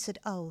death? And she said,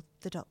 oh,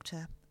 the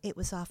doctor, it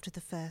was after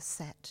the first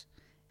set.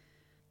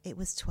 It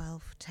was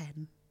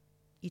 12:10.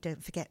 You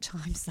don't forget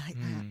times like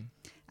that.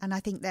 And I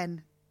think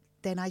then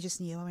I just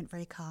knew. I went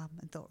very calm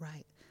and thought,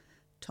 right,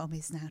 Tom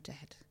is now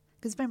dead.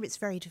 Because remember, it's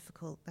very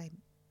difficult.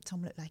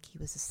 Tom looked like he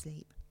was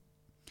asleep.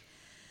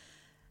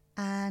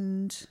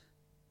 And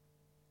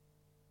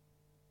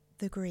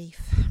the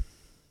grief.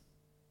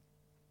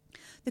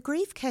 The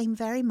grief came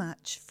very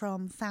much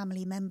from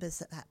family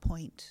members at that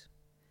point.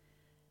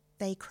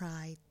 They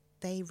cried.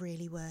 They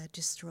really were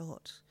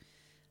distraught.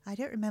 I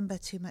don't remember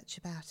too much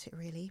about it,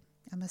 really.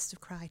 I must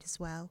have cried as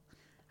well.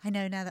 I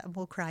know now that I'm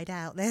all cried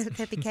out.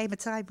 There became a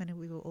time when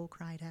we were all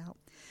cried out.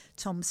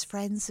 Tom's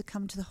friends had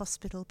come to the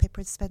hospital.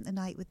 Pippa had spent the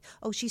night with...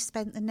 she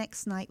spent the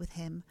next night with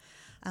him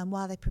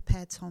while they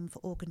prepared Tom for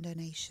organ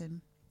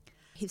donation.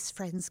 His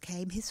friends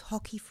came. His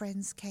hockey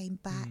friends came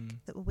back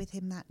that were with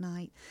him that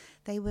night.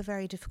 They were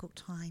very difficult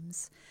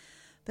times.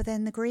 But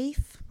then the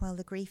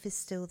grief is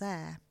still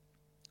there.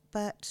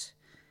 But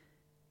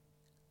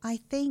I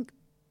think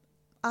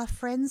our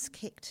friends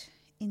kicked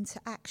into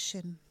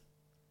action.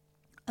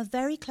 A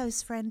very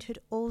close friend who'd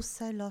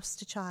also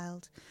lost a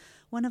child,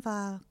 one of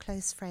our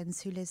close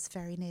friends who lives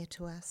very near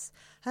to us,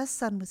 her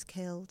son was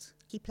killed.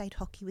 He played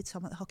hockey with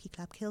Tom at the hockey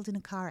club, killed in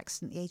a car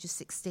accident at the age of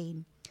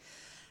 16.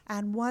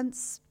 And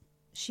once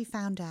she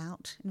found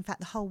out, in fact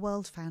the whole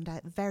world found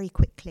out very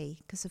quickly,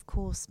 because of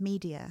course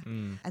media,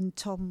 and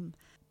Tom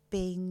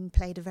being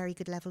played a very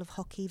good level of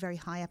hockey, very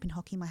high up in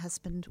hockey. My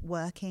husband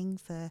working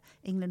for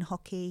England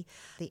Hockey.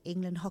 The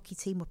England hockey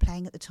team were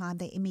playing at the time.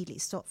 They immediately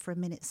stopped for a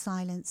minute's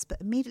silence.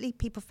 But immediately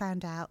people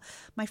found out.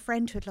 My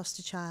friend who had lost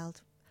a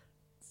child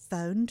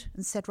phoned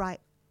and said,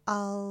 right,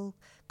 I'll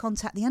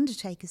contact the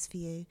undertakers for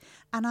you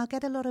and I'll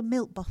get a lot of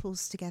milk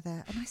bottles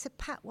together. And I said,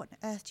 Pat, what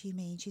on earth do you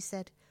mean? She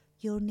said,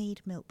 you'll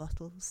need milk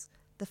bottles.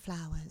 The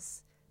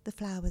flowers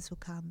will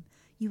come.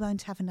 You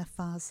won't have enough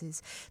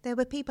vases. There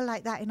were people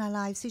like that in our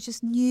lives who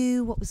just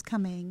knew what was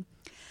coming.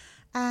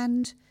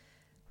 And,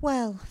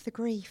 well, the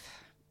grief.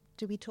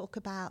 Do we talk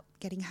about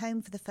getting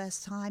home for the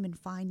first time and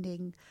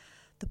finding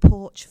the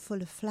porch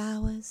full of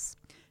flowers?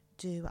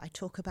 Do I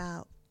talk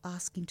about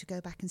asking to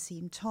go back and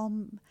seeing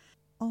Tom?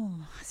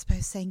 I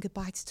suppose saying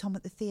goodbye to Tom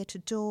at the theatre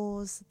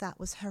doors. That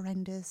was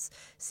horrendous.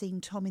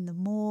 Seeing Tom in the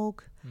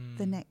morgue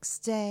the next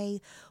day.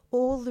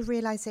 All the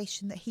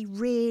realisation that he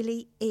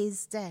really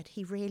is dead.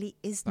 He really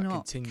is that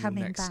not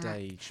coming next back.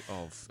 Stage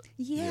of...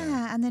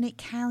 Yeah, and then it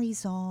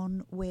carries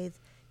on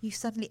with you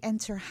suddenly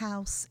enter a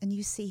house and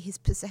you see his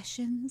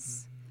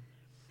possessions.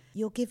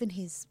 You're given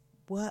his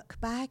work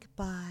bag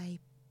by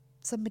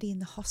somebody in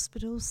the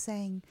hospital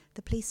saying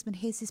the policeman,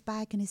 here's his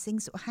bag and his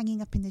things that were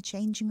hanging up in the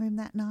changing room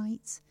that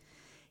night.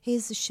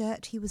 Here's the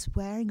shirt he was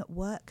wearing at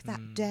work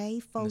that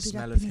day, folded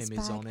up in his bag.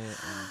 The smell of him is on it.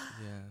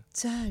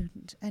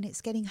 Don't. And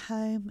it's getting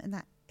home and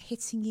that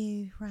hitting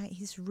you, right,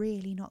 he's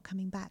really not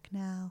coming back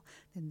now.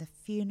 Then the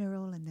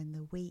funeral and then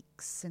the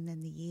weeks and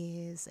then the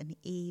years and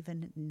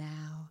even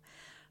now.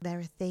 There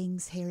are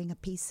things, hearing a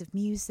piece of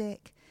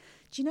music.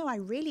 Do you know, I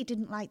really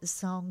didn't like the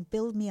song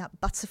Build Me Up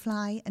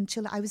Butterfly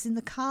until I was in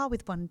the car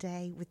one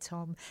day with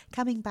Tom,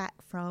 coming back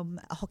from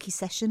a hockey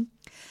session.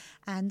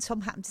 And Tom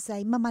happened to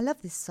say, Mum, I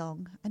love this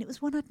song. And it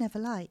was one I'd never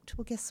liked.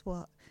 Well, guess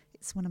what?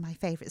 It's one of my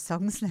favourite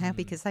songs now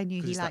because I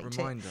knew he liked it. That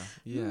reminder,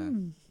 yeah.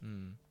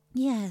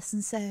 Yes,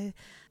 and so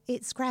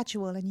it's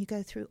gradual and you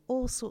go through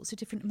all sorts of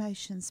different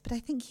emotions. But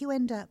I think I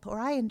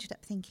ended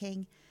up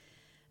thinking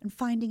and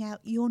finding out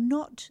you're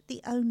not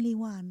the only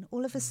one.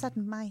 All of a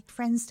sudden, my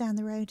friends down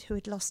the road who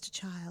had lost a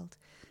child,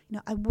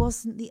 I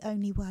wasn't the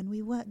only one.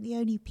 We weren't the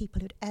only people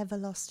who'd ever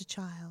lost a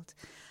child.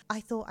 I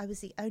thought I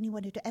was the only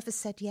one who'd ever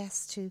said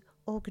yes to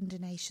organ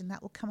donation.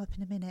 That will come up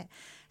in a minute.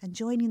 And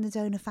joining the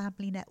Donor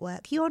Family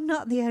Network. You're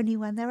not the only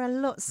one. There are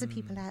lots of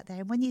people out there.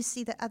 And when you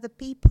see that other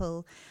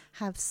people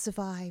have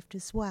survived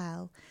as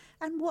well,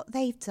 and what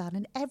they've done,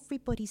 and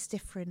everybody's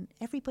different.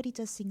 Everybody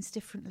does things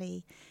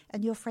differently.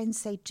 And your friends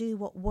say, do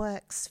what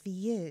works for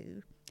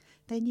you.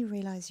 Then you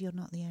realise you're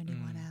not the only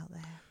one out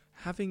there.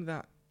 Having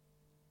that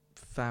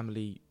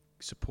family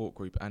support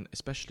group, and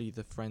especially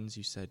the friends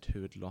you said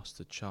who had lost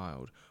a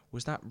child,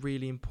 was that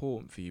really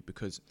important for you?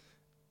 Because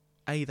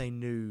they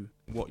knew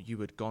what you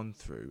had gone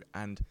through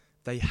and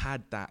they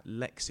had that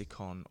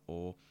lexicon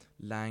or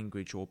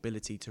language or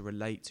ability to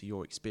relate to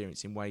your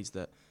experience in ways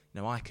that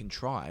I can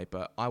try,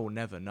 but I will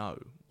never know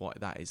what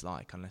that is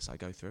like unless I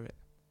go through it.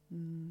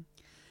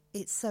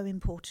 It's so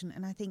important,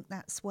 and I think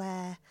that's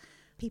where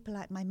people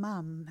like my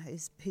mum,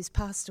 who's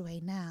passed away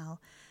now,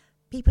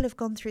 people have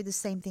gone through the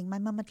same thing. My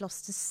mum had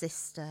lost a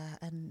sister,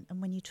 and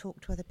when you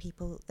talk to other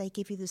people, they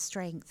give you the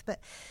strength. But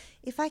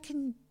if I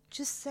can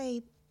just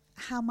say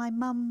how my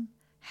mum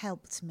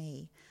helped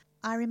me,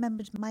 I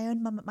remembered my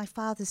own mum at my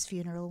father's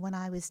funeral when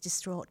I was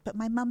distraught, but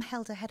my mum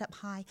held her head up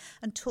high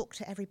and talked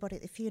to everybody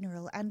at the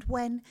funeral. And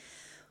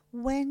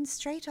when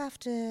straight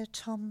after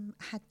Tom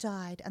had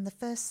died, and the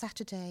first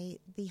Saturday,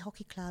 the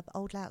hockey club,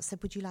 Old Lout,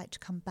 said, would you like to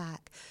come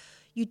back?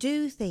 You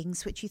do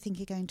things which you think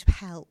are going to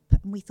help.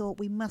 And we thought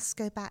we must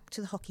go back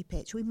to the hockey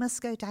pitch. We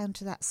must go down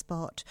to that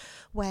spot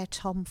where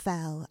Tom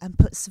fell and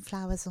put some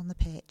flowers on the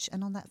pitch.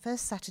 And on that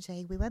first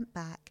Saturday, we went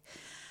back.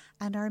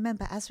 And I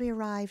remember as we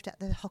arrived at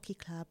the hockey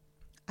club,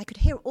 I could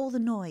hear all the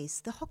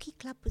noise. The hockey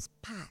club was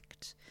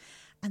packed.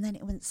 And then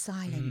it went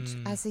silent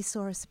as they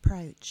saw us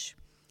approach.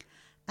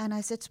 And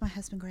I said to my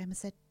husband, Graham, I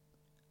said,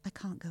 I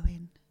can't go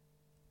in.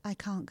 I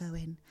can't go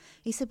in.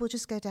 He said, we'll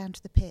just go down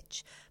to the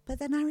pitch. But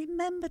then I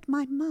remembered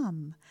my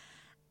mum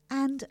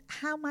and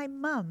how my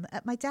mum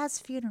at my dad's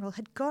funeral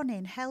had gone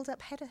in, held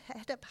up, head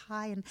up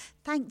high and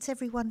thanked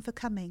everyone for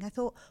coming. I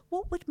thought,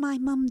 what would my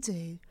mum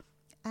do?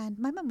 And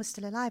my mum was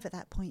still alive at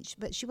that point,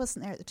 but she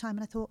wasn't there at the time.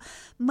 And I thought,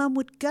 Mum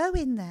would go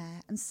in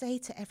there and say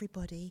to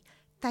everybody,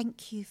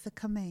 thank you for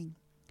coming.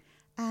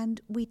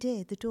 And we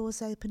did. The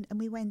doors opened and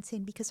we went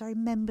in because I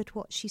remembered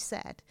what she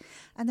said.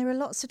 And there are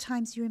lots of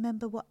times you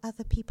remember what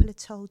other people had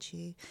told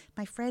you.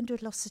 My friend who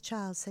had lost a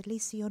child said,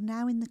 Lisa, you're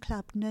now in the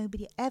club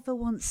nobody ever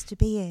wants to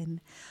be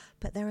in.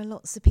 But there are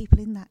lots of people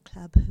in that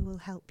club who will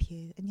help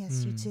you. And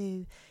yes, you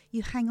do.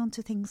 You hang on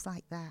to things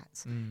like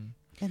that and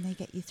they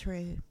get you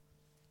through.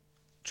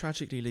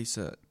 Tragically,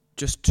 Lisa,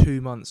 just 2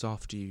 months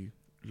after you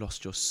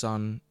lost your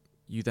son,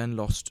 you then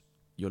lost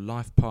your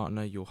life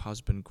partner, your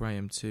husband,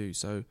 Graham, too.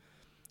 So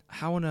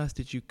how on earth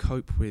did you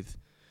cope with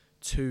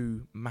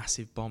 2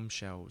 massive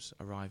bombshells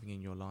arriving in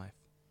your life?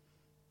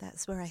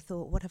 That's where I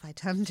thought, what have I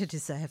done to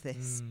deserve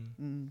this?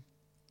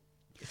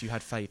 If you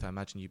had faith, I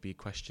imagine you'd be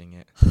questioning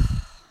it.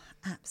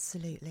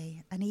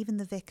 Absolutely. And even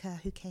the vicar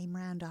who came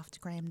round after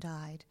Graham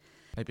died.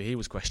 Maybe he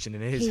was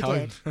questioning his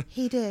home.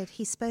 He did.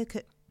 He spoke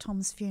at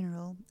Tom's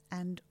funeral,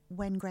 and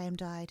when Graham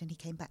died and he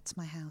came back to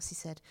my house, he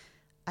said,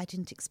 I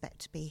didn't expect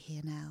to be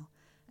here now.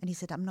 And he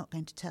said, I'm not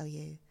going to tell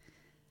you.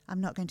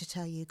 I'm not going to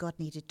tell you God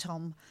needed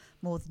Tom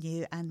more than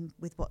you. And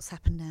with what's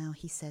happened now,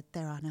 he said,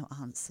 there are no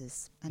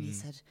answers. And he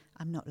said,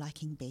 I'm not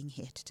liking being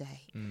here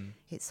today.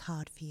 It's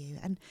hard for you.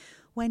 And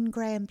when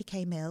Graham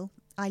became ill,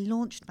 I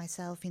launched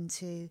myself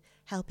into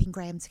helping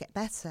Graham to get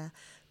better.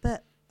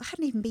 But I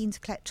hadn't even been to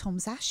collect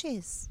Tom's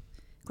ashes.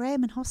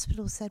 Graham in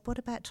hospital said, what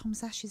about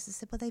Tom's ashes? I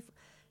said, well,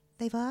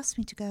 they've asked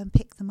me to go and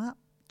pick them up,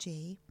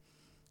 G.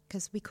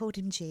 Because we called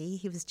him G.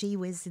 He was G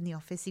Whiz in the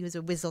office. He was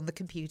a whiz on the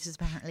computers,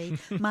 apparently.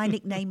 My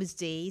nickname was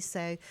D.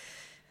 So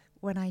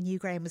when I knew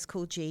Graham was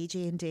called G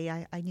and D,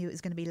 I knew it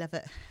was going to be love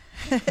at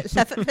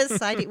first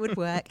sight. It would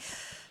work.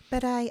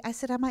 But I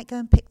said I might go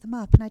and pick them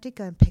up. And I did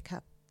go and pick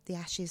up the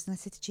ashes. And I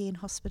said to G in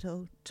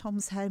hospital,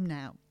 Tom's home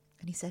now.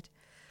 And he said,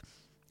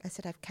 I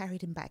said, I've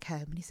carried him back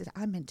home. And he said,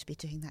 I'm meant to be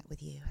doing that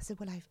with you. I said,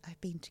 well,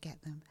 I've been to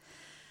get them.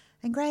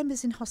 And Graham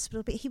was in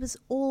hospital, but he was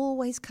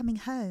always coming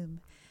home.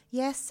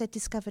 Yes, they'd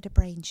discovered a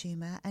brain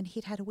tumour and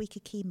he'd had a week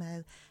of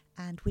chemo,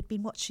 and we'd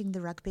been watching the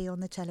rugby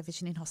on the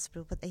television in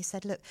hospital, but they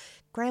said, look,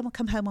 Graham will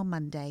come home on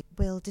Monday.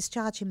 We'll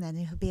discharge him then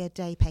and he'll be a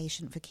day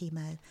patient for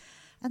chemo.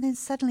 And then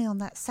suddenly on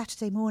that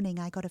Saturday morning,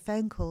 I got a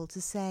phone call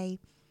to say,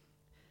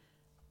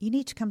 you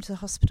need to come to the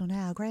hospital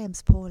now.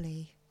 Graham's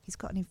poorly. He's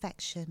got an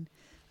infection.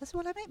 I said,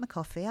 well, I make my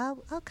coffee.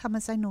 I'll come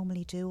as I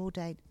normally do all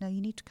day. No,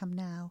 you need to come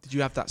now. Did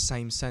you have that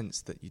same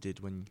sense that you did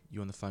when you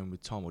were on the phone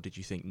with Tom, or did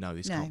you think, no,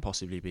 this can't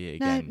possibly be it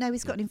again? No,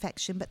 he's got an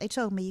infection, but they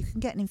told me you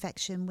can get an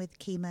infection with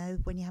chemo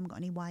when you haven't got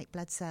any white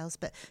blood cells.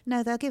 But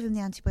no, they'll give him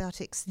the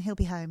antibiotics and he'll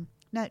be home.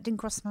 No, it didn't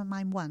cross my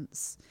mind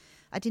once.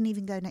 I didn't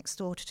even go next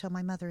door to tell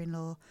my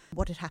mother-in-law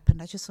what had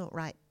happened. I just thought,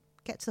 right,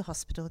 get to the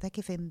hospital. They'll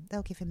give him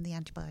the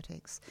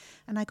antibiotics.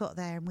 And I got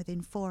there, and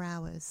within 4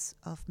 hours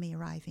of me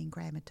arriving,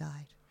 Graham had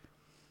died.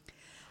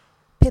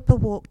 Pippa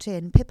walked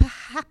in. Pippa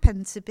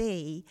happened to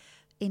be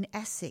in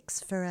Essex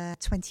for a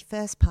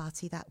 21st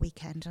party that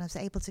weekend, and I was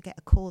able to get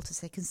a call to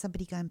say, can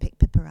somebody go and pick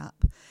Pippa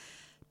up?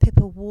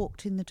 Pippa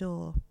walked in the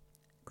door.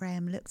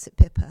 Graham looked at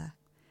Pippa,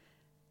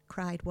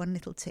 cried one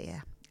little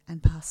tear,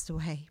 and passed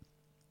away.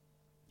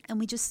 And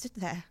we just stood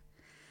there,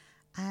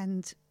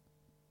 and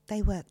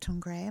they worked on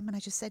Graham, and I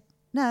just said,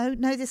 no,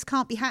 this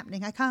can't be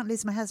happening. I can't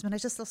lose my husband. I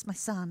just lost my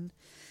son.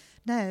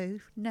 No.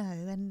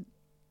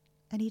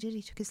 And he did.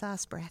 He took his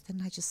last breath,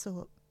 and I just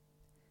thought,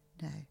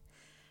 no.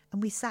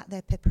 And we sat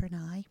there, Pippa and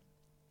I,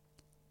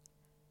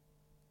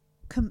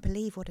 couldn't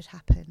believe what had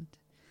happened.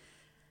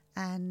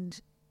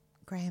 And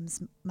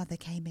Graham's mother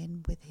came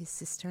in with his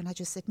sister, and I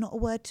just said, not a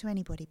word to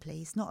anybody,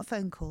 please, not a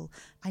phone call.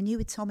 I knew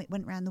with Tom it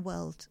went round the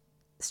world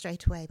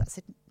straight away, but I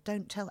said,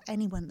 don't tell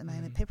anyone at the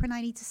moment. Pippa and I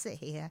need to sit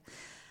here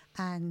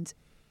and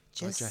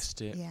just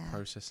digest it,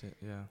 process it,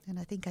 yeah. And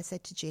I think I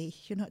said to G,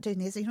 you're not doing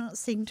this, you're not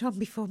seeing Tom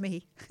before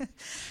me.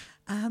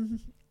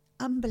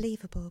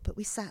 Unbelievable, but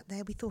we sat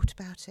there, we thought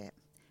about it.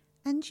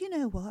 And you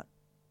know what?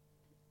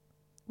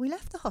 We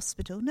left the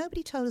hospital,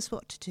 nobody told us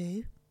what to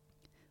do.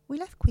 We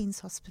left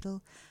Queen's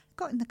Hospital,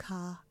 got in the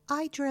car,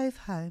 I drove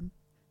home.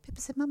 Pippa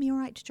said, Mum, you all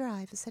right to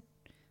drive? I said,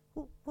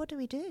 well, what do?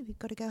 We've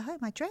got to go home.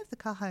 I drove the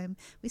car home,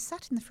 we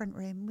sat in the front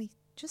room, we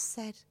just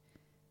said,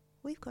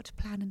 we've got to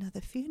plan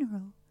another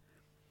funeral.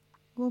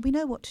 Well, we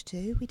know what to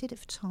do, we did it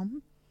for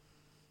Tom.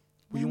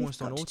 Were you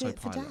almost on autopilot?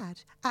 autopilot? For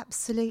Dad.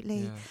 Absolutely.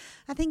 Yeah.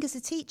 I think as a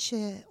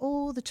teacher,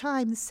 all the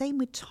time, the same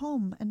with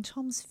Tom and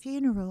Tom's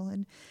funeral.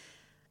 And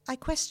I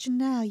question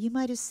now, you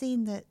might have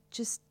seen that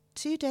just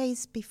 2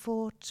 days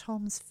before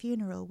Tom's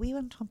funeral, we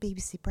went on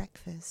BBC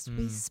Breakfast.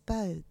 We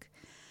spoke.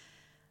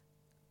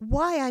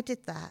 Why I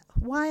did that,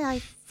 why I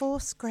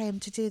forced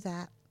Graham to do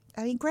that.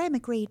 I mean, Graham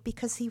agreed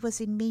because he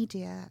was in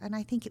media, and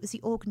I think it was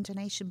the organ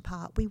donation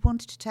part. We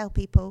wanted to tell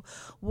people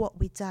what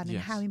we'd done and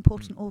how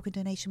important organ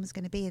donation was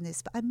going to be in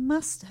this. But I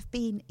must have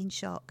been in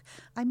shock.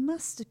 I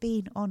must have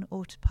been on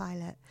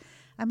autopilot.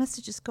 I must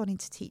have just gone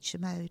into teacher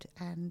mode.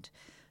 And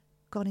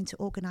gone into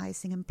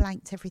organising and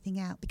blanked everything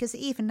out, because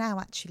even now,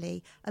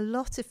 actually, a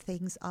lot of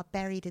things are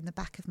buried in the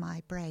back of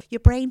my brain. Your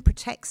brain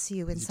protects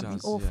you when something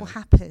awful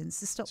happens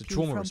to stop you from... It's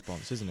a trauma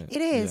response, isn't it?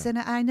 It is, and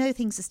I know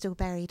things are still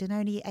buried, and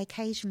only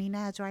occasionally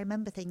now do I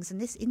remember things.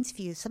 And this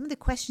interview, some of the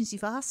questions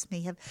you've asked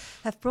me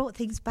have brought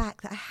things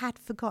back that I had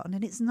forgotten,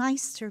 and it's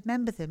nice to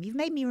remember them. You've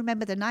made me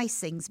remember the nice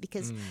things,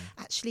 because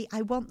actually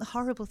I want the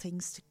horrible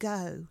things to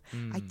go.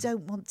 I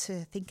don't want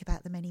to think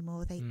about them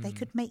anymore. They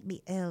could make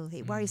me ill.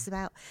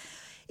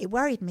 It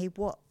worried me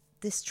what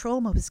this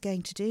trauma was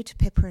going to do to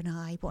Pippa and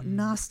I, what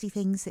nasty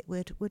things it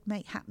would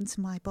make happen to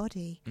my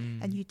body.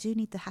 And you do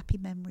need the happy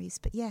memories.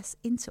 But yes,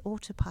 into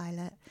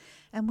autopilot.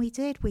 And we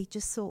did. We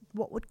just thought,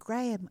 what would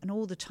Graham, and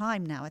all the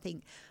time now, I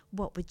think,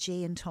 what would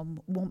G and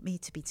Tom want me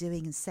to be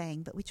doing and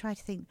saying? But we try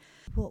to think,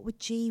 what would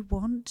G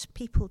want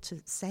people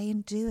to say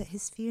and do at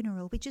his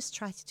funeral? We just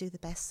try to do the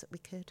best that we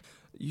could.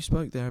 You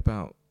spoke there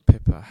about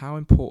Pippa. How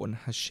important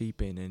has she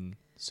been in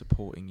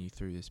supporting you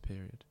through this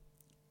period?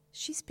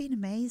 She's been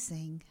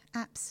amazing,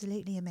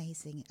 absolutely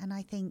amazing. And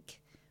I think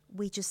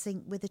we just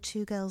think we're the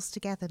two girls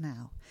together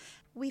now.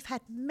 We've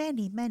had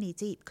many, many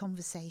deep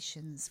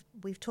conversations.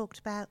 We've talked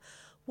about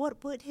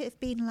what would it have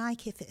been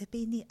like if it had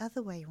been the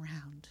other way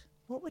around.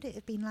 What would it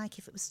have been like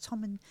if it was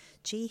Tom and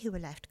G who were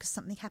left because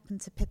something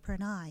happened to Pippa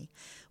and I?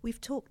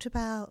 We've talked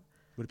about...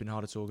 Would have been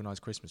harder to organise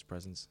Christmas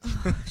presents.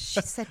 Oh,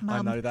 she said,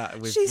 Mum. I know that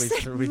with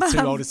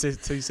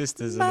two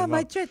sisters. Mum,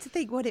 I dread to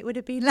think what it would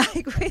have been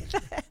like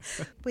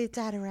with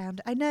Dad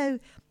around. I know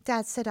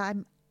Dad said,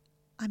 I'm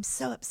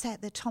so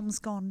upset that Tom's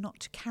gone not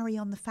to carry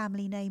on the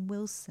family name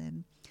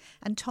Wilson,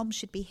 and Tom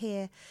should be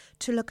here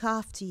to look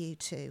after you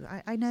two.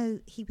 I know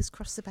he was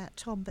cross about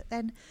Tom, but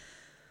then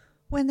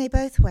when they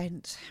both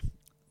went,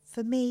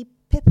 for me,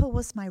 Pippa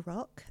was my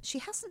rock. She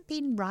hasn't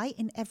been right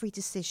in every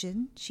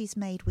decision she's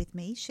made with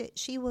me.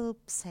 She will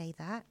say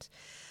that.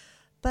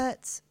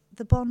 But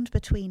the bond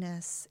between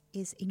us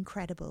is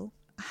incredible.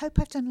 I hope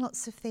I've done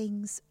lots of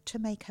things to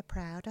make her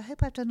proud. I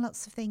hope I've done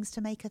lots of things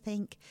to make her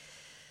think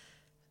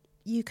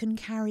you can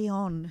carry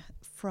on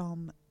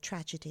from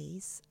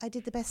tragedies. I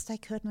did the best I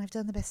could, and I've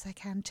done the best I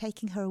can,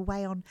 taking her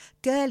away on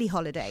girly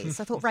holidays.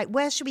 I thought, right,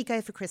 where should we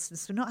go for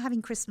Christmas? We're not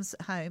having Christmas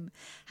at home,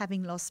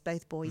 having lost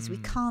both boys. We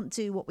can't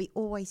do what we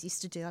always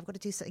used to do. I've got to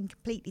do something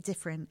completely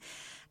different.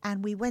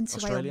 And we went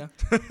Australia?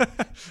 away.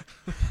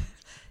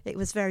 It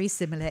was very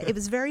similar. It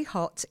was very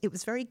hot. It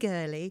was very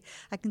girly.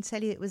 I can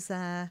tell you it was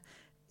the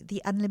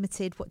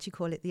unlimited, what do you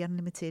call it? The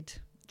unlimited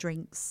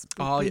drinks.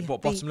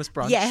 Bottomless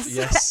brunch?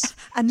 Yes.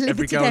 Unlimited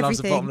Every girl everything. loves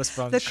a bottomless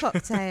brunch. The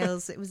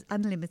cocktails, it was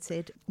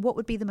unlimited. What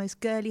would be the most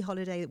girly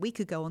holiday that we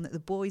could go on that the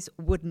boys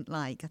wouldn't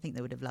like? I think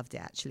they would have loved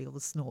it, actually, all the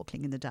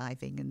snorkelling and the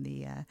diving and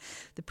the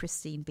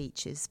pristine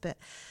beaches. But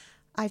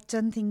I've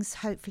done things,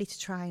 hopefully, to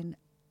try and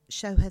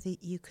show her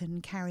that you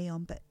can carry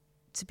on. But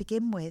to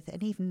begin with,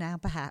 and even now,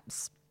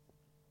 perhaps,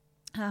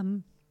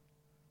 I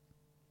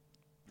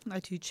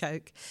do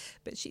choke,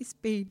 but she's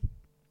been...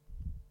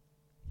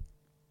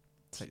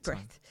 Take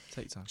time.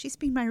 She's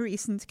been my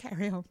reason to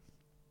carry on.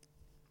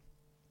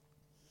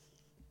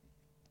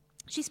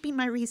 She's been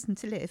my reason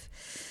to live,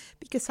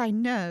 because I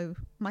know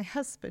my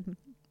husband,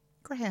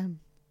 Graham,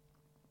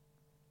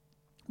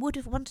 would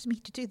have wanted me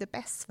to do the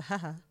best for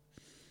her,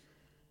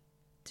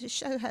 to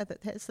show her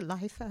that there's a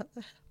life out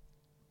there.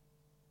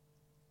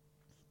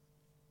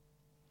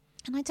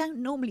 And I don't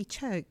normally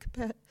choke,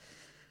 but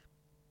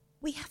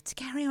we have to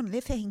carry on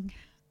living.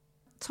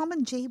 Tom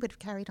and G would have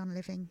carried on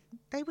living.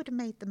 They would have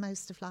made the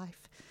most of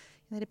life.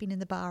 They'd have been in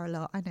the bar a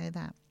lot, I know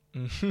that.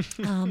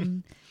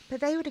 But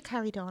they would have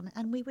carried on,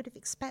 and we would have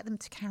expected them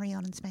to carry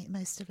on and to make the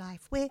most of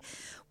life. We're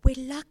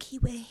lucky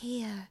we're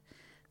here.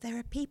 There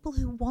are people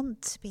who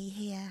want to be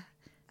here.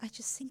 I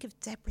just think of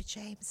Deborah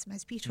James, the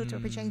most beautiful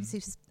Deborah James,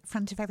 who's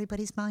front of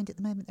everybody's mind at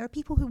the moment. There are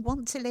people who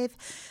want to live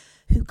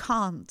who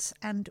can't,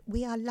 and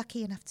we are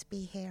lucky enough to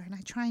be here. And I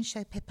try and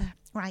show Pippa,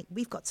 right,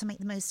 we've got to make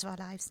the most of our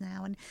lives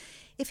now. And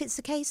if it's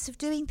a case of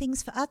doing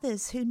things for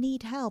others who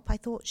need help, I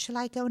thought, shall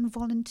I go and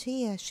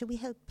volunteer? Shall we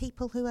help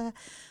people who are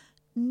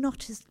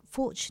not as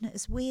fortunate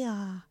as we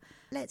are?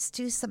 Let's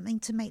do something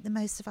to make the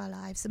most of our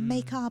lives and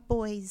make our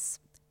boys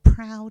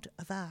proud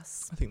of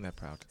us. I think they're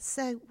proud.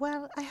 So,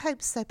 well, I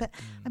hope so, but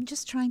I'm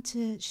just trying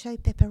to show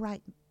Pippa,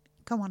 right,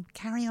 go on,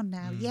 carry on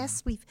now.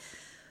 Yes,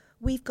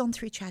 we've gone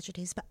through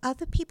tragedies, but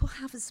other people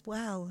have as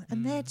well,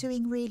 and they're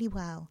doing really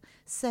well.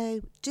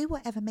 So do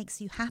whatever makes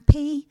you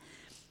happy,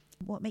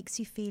 what makes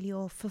you feel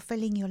you're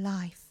fulfilling your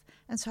life.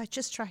 And so I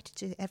just try to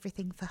do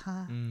everything for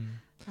her.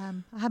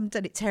 I haven't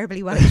done it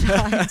terribly well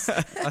at times.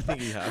 I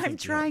think you have. I'm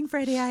trying,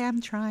 Freddie, I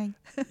am trying.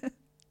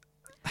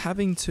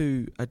 Having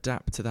to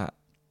adapt to that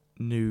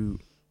new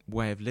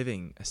way of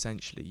living,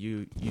 essentially,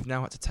 you've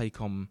now had to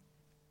take on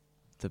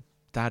the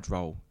dad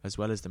role as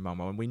well as the mum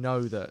role, and we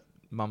know that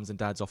mums and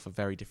dads offer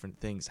very different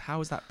things. How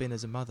has that been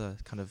as a mother,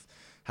 kind of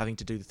having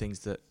to do the things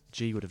that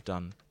G would have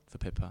done for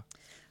Pippa?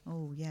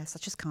 Oh yes, I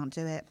just can't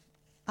do it.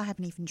 I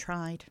haven't even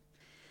tried.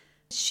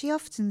 She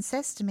often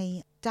says to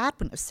me, Dad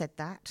wouldn't have said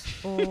that,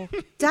 or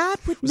Dad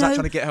would Was know. that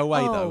trying to get her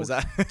way, though? Was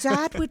that?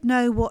 Dad would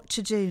know what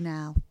to do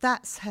now.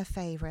 That's her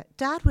favourite.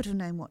 Dad would have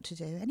known what to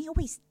do, and he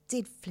always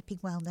did flipping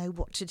well know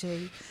what to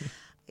do.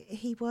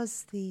 He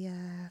was the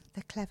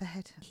clever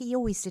head. He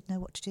always did know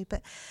what to do.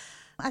 But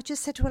I've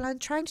just said, well, I'm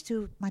trying to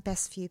do my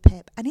best for you,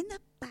 Pip. And in the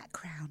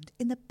background,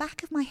 in the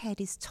back of my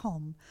head is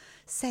Tom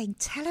saying,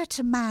 tell her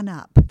to man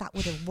up. That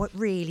would have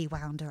really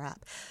wound her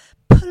up.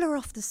 Pull her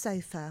off the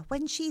sofa.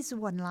 When she's the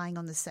one lying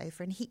on the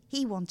sofa and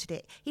he wanted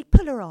it, he'd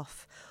pull her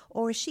off.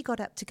 Or if she got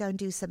up to go and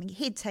do something,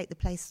 he'd take the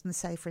place on the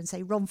sofa and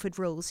say, Romford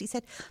rules. He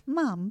said,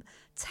 Mum,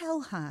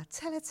 tell her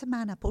to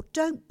man up, or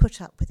don't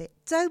put up with it.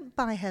 Don't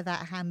buy her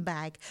that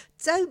handbag.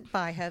 Don't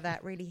buy her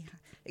that really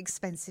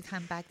expensive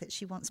handbag that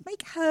she wants.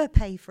 Make her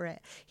pay for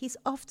it. He's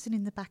often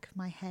in the back of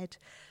my head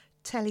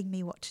telling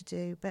me what to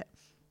do. But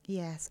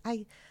yes,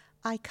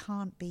 I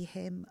can't be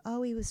him.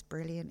 Oh, he was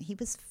brilliant. He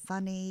was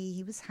funny.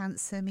 He was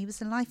handsome. He was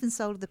the life and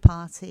soul of the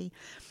party.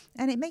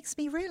 And it makes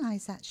me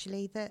realise,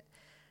 actually, that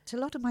a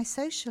lot of my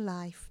social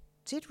life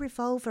did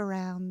revolve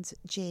around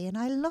G, and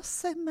I lost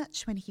so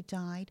much when he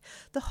died.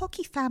 The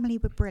hockey family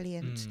were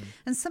brilliant,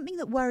 and something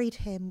that worried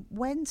him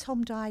when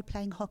Tom died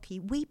playing hockey,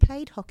 we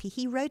played hockey.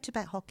 He wrote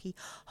about hockey.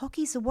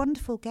 Hockey's a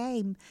wonderful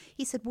game.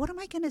 He said, what am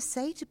I going to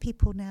say to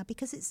people now?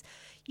 Because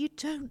you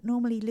don't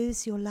normally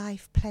lose your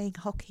life playing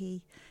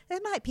hockey. There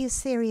might be a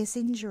serious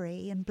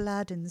injury and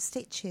blood and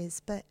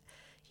stitches, but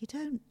you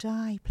don't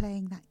die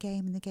playing that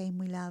game and the game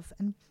we love.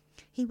 And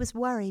he was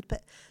worried,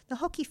 but the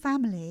hockey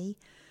family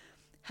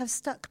have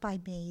stuck by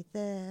me.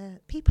 The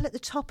people at the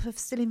top have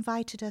still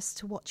invited us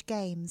to watch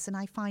games, and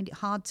I find it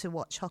hard to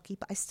watch hockey,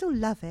 but I still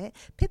love it.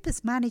 Pip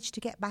has managed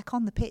to get back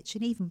on the pitch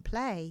and even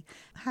play.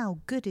 How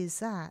good is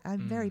that?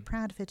 I'm very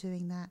proud of her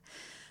doing that.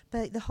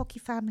 But the hockey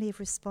family have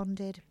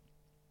responded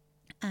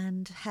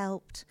and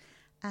helped,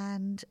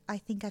 and I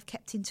think I've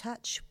kept in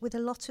touch with a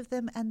lot of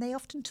them, and they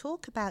often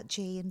talk about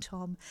G and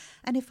Tom.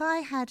 And if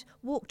I had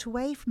walked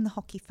away from the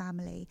hockey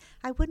family,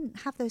 I wouldn't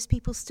have those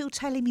people still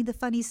telling me the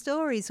funny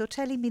stories or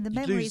telling me the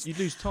memories. You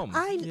lose Tom.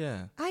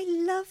 I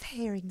love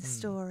hearing the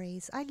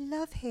stories. I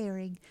love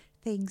hearing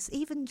things.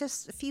 Even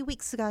just a few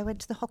weeks ago, I went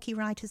to the Hockey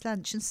Writers'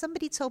 Lunch and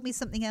somebody told me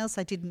something else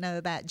I didn't know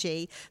about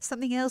G,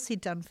 something else he'd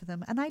done for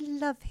them. And I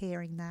love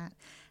hearing that,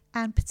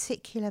 and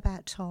particularly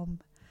about Tom,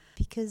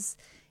 because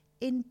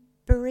in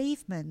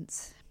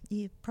bereavement,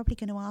 you're probably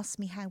going to ask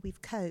me how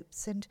we've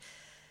coped. And,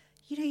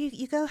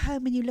 you go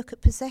home and you look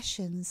at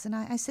possessions. And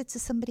I said to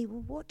somebody,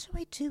 well, what do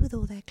I do with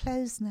all their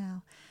clothes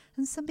now?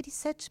 And somebody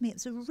said to me, it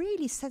was a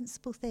really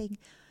sensible thing.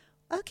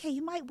 Okay,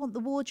 you might want the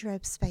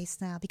wardrobe space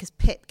now, because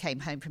Pip came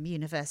home from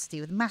university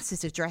with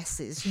masses of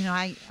dresses.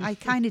 I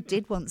kind of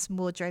did want some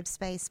wardrobe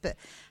space, but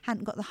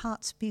hadn't got the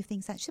heart to move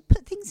things out. So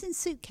put things in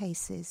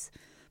suitcases.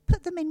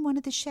 Put them in one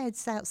of the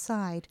sheds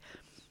outside.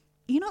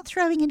 You're not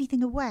throwing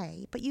anything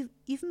away, but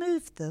you've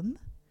moved them.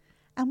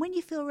 And when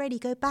you feel ready,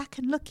 go back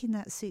and look in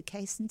that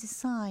suitcase and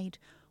decide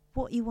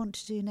what you want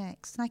to do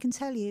next. And I can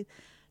tell you,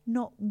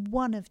 not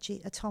one of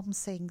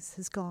Tom's things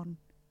has gone.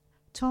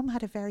 Tom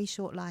had a very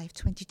short life,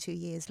 22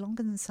 years,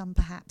 longer than some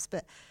perhaps,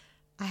 but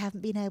I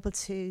haven't been able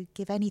to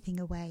give anything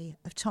away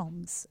of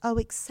Tom's.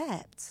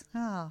 Except,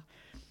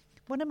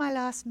 one of my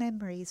last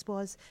memories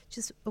was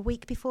just a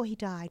week before he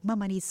died.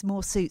 Mum, I need some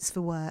more suits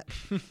for work.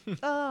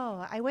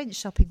 I went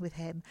shopping with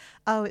him.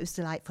 It was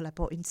delightful. I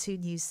bought him 2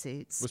 new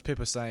suits. Was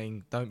Pippa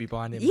saying, don't be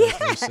buying him new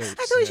suits? I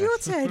thought it was your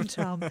turn,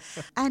 Tom.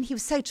 And he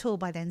was so tall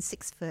by then,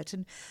 6 foot,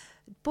 and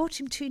bought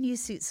him 2 new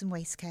suits and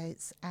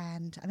waistcoats.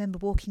 And I remember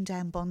walking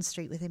down Bond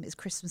Street with him. It was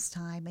Christmas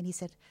time, and he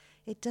said,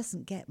 it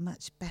doesn't get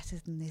much better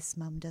than this,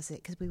 Mum, does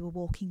it? Because we were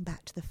walking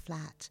back to the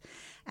flat.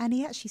 And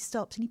he actually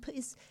stopped and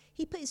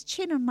he put his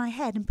chin on my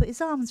head and put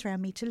his arms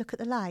around me to look at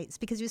the lights,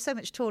 because he was so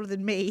much taller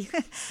than me.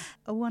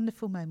 A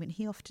wonderful moment.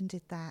 He often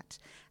did that.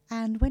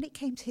 And when it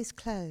came to his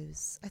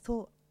clothes, I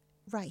thought,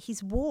 right,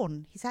 he's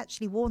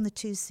actually worn the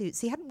 2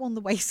 suits. He hadn't worn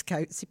the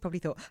waistcoats. He probably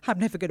thought, I'm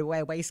never going to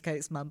wear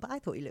waistcoats, Mum. But I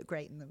thought he looked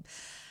great in them.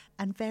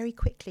 And very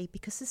quickly,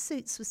 because the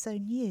suits were so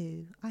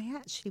new, I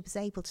actually was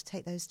able to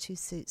take those 2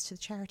 suits to the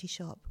charity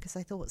shop, because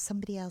I thought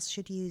somebody else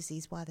should use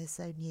these while they're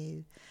so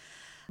new.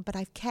 But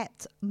I've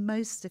kept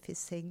most of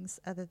his things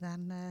other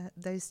than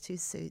those 2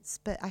 suits.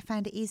 But I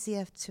found it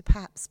easier to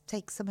perhaps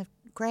take some of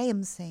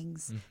Graham's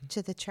things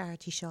to the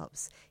charity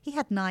shops. He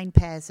had 9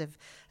 pairs of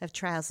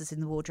trousers in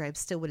the wardrobe,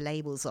 still with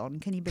labels on.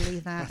 Can you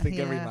believe that? I think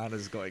every man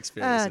has got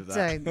experience of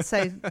that. Don't.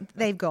 So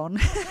they've gone.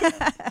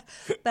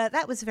 But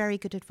that was very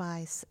good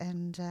advice.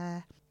 And,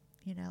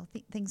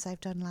 things I've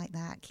done like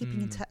that,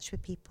 keeping in touch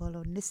with people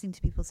or listening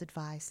to people's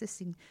advice,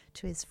 listening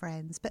to his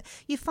friends. But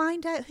you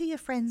find out who your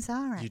friends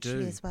are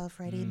actually as well,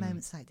 Freddie, in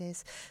moments like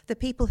this. The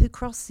people who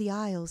cross the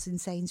aisles in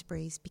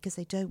Sainsbury's because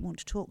they don't want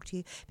to talk to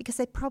you, because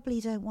they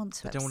probably don't want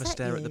to upset you. They don't want to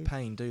stare at the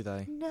pain, do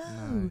they?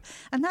 No.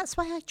 And that's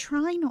why I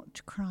try not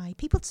to cry.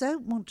 People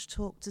don't want to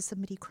talk to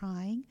somebody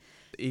crying.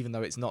 Even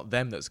though it's not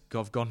them that's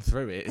gone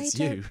through it, it's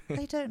you.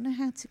 They don't know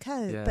how to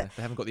cope. Yeah, but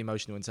they haven't got the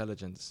emotional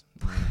intelligence.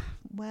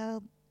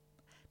 Well,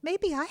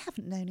 maybe I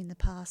haven't known in the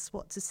past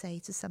what to say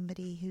to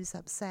somebody who's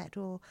upset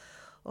or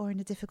in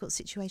a difficult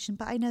situation,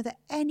 but I know that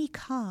any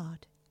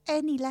card,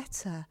 any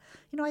letter,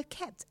 I've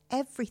kept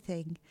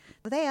everything.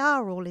 They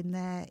are all in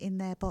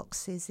their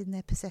boxes, in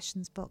their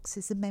possessions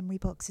boxes, the memory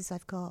boxes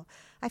I've got.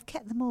 I've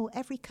kept them all,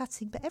 every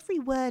cutting, but every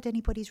word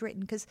anybody's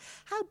written, because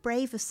how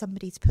brave of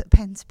somebody to put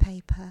pen to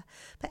paper.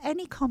 But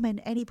any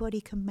comment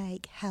anybody can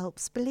make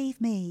helps,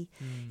 believe me.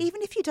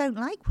 Even if you don't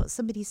like what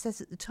somebody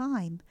says at the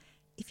time,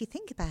 if you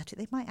think about it,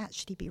 they might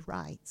actually be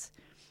right.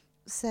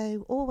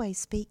 So always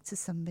speak to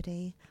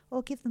somebody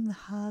or give them the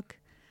hug.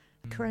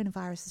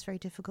 Coronavirus is very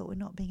difficult. We're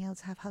not being able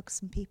to have hugs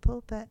from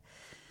people. But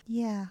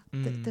yeah,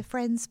 the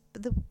friends,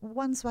 the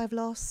ones who I've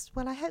lost,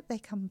 well, I hope they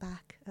come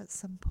back at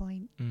some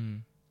point.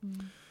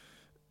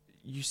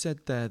 You said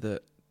there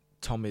that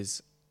Tom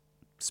is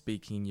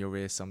speaking in your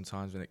ear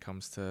sometimes when it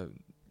comes to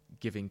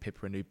giving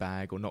Pippa a new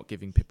bag or not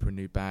giving Pippa a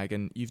new bag.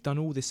 And you've done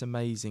all this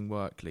amazing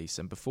work,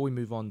 Lisa. And before we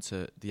move on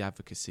to the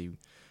advocacy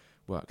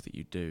work that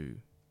you do,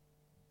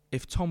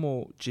 if Tom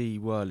or G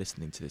were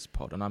listening to this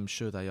pod, and I'm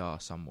sure they are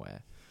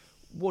somewhere,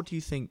 what do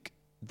you think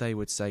they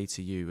would say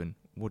to you, and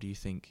what do you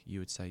think you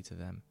would say to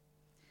them?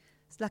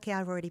 It's lucky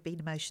I've already been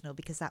emotional,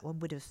 because that one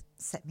would have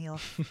set me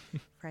off,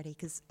 Freddie,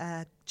 because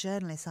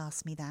journalists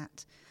asked me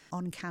that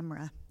on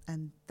camera,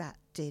 and that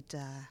did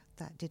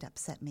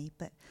upset me,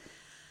 but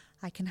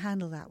I can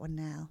handle that one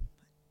now.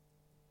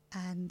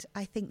 And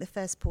I think the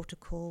first port of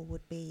call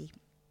would be,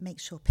 make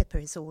sure Pippa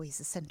is always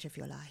the centre of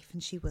your life,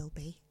 and she will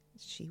be.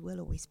 She will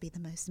always be the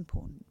most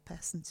important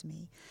person to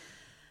me.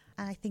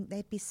 And I think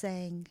they'd be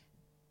saying,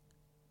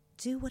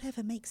 do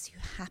whatever makes you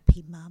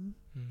happy, Mum.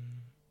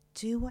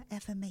 Do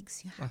whatever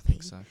makes you happy. I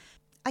think so.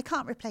 I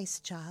can't replace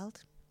a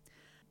child.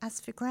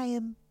 As for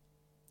Graham,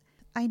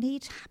 I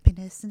need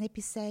happiness, and they'd be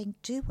saying,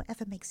 do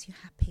whatever makes you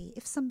happy.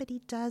 If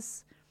somebody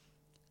does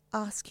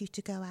ask you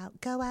to go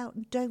out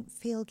and don't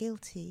feel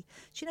guilty.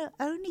 Do you know,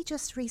 only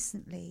just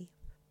recently,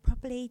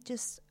 probably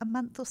just a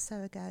month or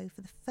so ago,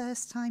 for the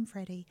first time,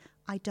 Freddie,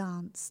 I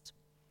danced.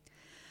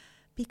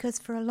 Because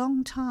for a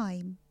long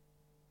time,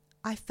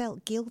 I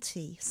felt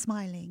guilty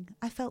smiling.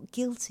 I felt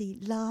guilty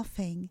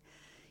laughing.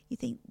 You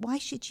think, why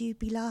should you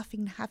be laughing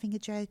and having a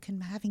joke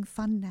and having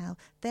fun now?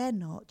 They're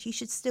not. You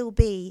should still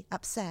be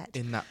upset.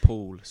 In that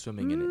pool,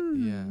 swimming in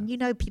it, yeah. You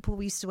know,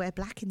 people used to wear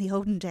black in the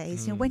olden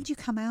days. You know, when do you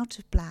come out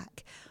of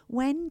black?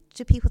 When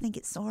do people think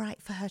it's all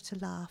right for her to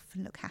laugh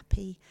and look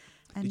happy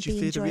and Did you be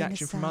feel the enjoying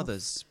reaction herself? from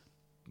others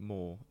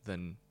more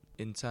than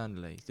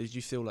internally? Did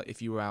you feel like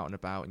if you were out and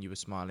about and you were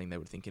smiling, they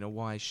were thinking, oh,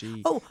 why is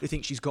she... Oh. Do you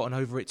think she's gotten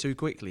over it too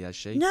quickly, has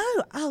she? No,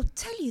 I'll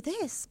tell you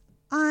this.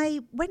 I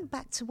went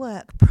back to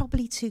work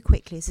probably too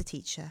quickly as a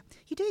teacher.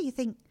 You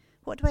think,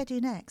 what do I do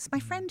next? My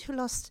friend who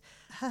lost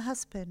her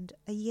husband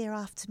a year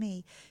after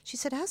me, she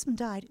said her husband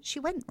died.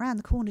 She went round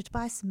the corner to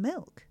buy some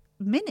milk.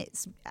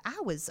 Minutes,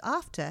 hours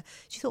after,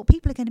 she thought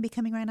people are going to be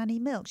coming around, I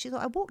need milk. She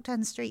thought, I walked down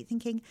the street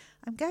thinking,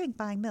 I'm going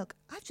buying milk.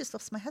 I've just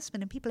lost my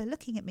husband and people are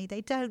looking at me.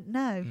 They don't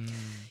know.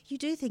 You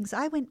do things.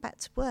 I went back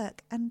to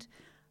work and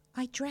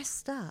I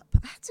dressed up.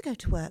 I had to go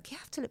to work. You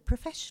have to look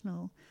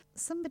professional.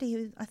 Somebody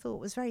who I thought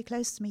was very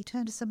close to me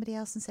turned to somebody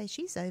else and say,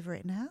 she's over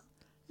it now.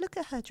 Look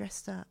at her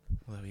dressed up.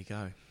 Well, there we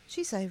go.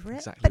 She's over it.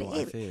 Exactly but what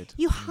I feared.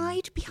 You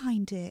hide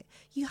behind it.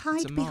 You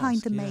hide behind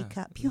mask, the yeah.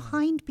 makeup. You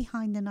hide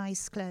behind the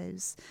nice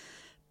clothes.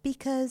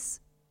 Because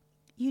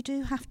you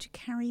do have to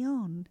carry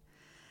on.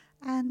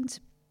 And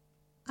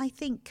I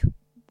think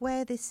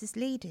where this is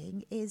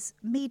leading is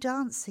me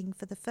dancing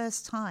for the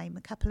first time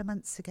a couple of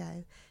months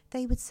ago.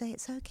 They would say,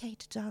 it's okay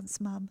to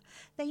dance, Mum.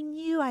 They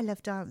knew I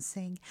loved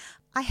dancing.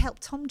 I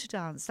helped Tom to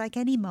dance like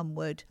any mum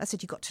would. I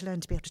said, you've got to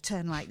learn to be able to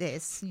turn like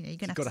this. You know, you're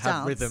going to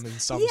have rhythm in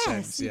some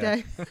sense. You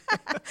know,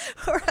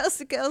 or else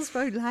the girls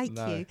won't like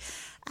you.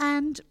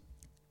 And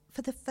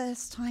for the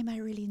first time, I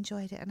really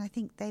enjoyed it. And I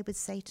think they would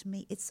say to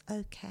me, it's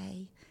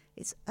okay.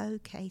 It's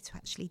okay to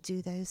actually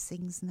do those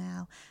things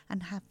now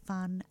and have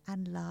fun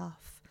and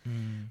laugh.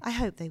 I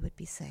hope they would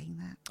be saying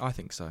that. I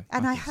think so.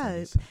 And I think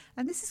hope, so.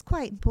 and this is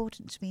quite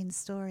important to me in the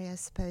story, I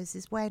suppose,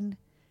 is when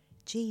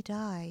G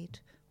died,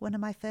 one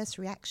of my first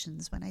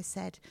reactions when I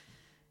said,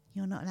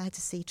 you're not allowed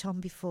to see Tom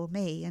before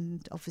me,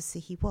 and obviously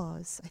he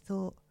was, I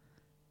thought,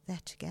 they're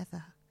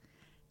together.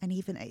 And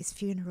even at his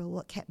funeral,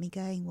 what kept me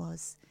going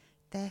was,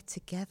 they're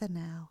together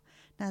now.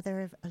 Now, there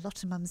are a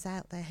lot of mums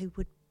out there who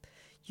would,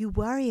 you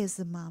worry as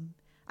a mum.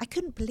 I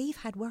couldn't believe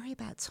I'd worry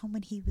about Tom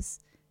when he was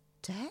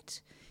dead.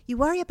 You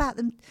worry about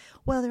them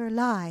while they're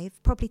alive,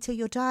 probably till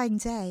your dying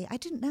day. I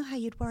didn't know how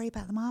you'd worry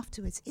about them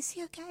afterwards. Is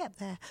he okay up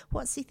there?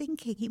 What's he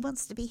thinking? He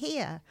wants to be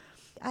here.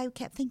 I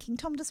kept thinking,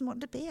 Tom doesn't want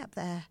to be up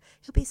there.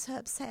 He'll be so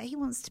upset. He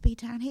wants to be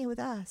down here with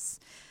us.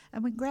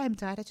 And when Graham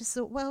died, I just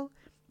thought, well,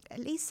 at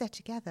least they're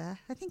together.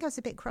 I think I was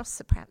a bit cross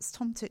that perhaps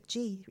Tom took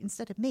G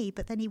instead of me,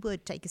 but then he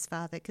would take his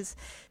father because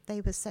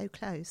they were so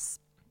close.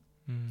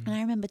 And I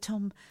remember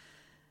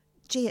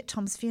G at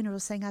Tom's funeral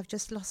saying, I've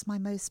just lost my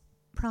most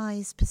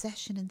prized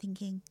possession, and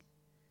thinking,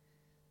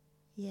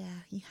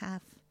 yeah, you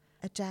have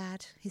a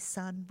dad. His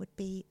son would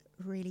be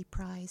a really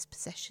prized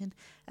possession,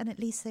 and at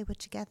least they were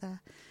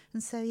together.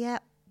 And so, yeah,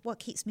 what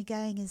keeps me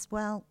going is,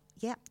 well,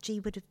 yeah, G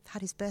would have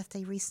had his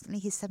birthday recently,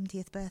 his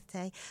 70th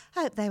birthday.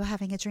 I hope they were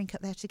having a drink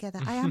up there together.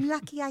 I am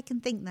lucky I can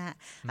think that.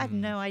 I have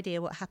no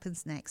idea what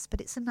happens next, but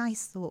it's a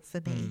nice thought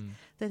for me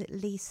that at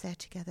least they're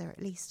together.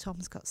 At least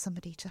Tom's got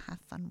somebody to have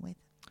fun with.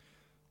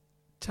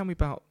 Tell me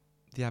about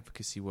the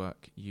advocacy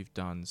work you've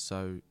done.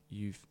 So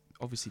you've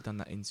obviously done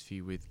that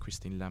interview with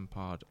Christine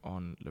Lampard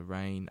on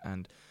Lorraine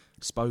and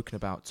spoken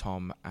about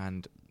Tom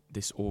and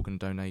this organ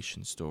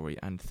donation story.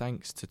 And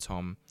thanks to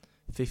Tom,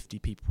 50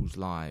 people's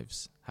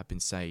lives have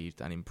been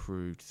saved and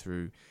improved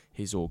through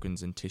his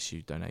organs and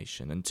tissue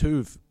donation, and 2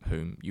 of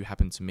whom you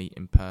happen to meet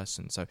in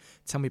person. So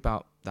tell me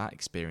about that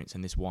experience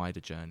and this wider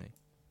journey.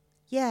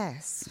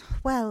 Yes.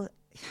 Well,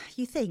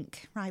 you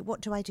think, right,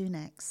 what do I do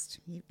next?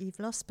 You've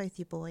lost both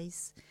your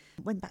boys,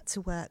 went back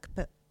to work,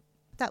 but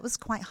that was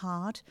quite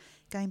hard,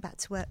 going back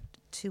to work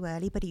too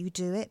early, but you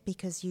do it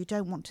because you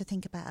don't want to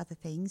think about other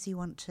things. You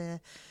want to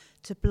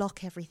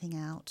block everything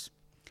out.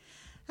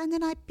 And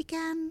then I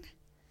began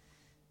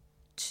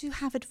to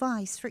have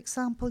advice. For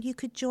example, you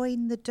could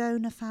join the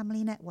Donor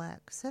Family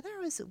Network. So there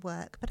I was at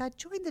work, but I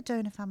joined the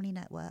Donor Family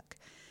Network.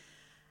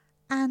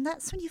 And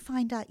that's when you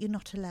find out you're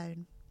not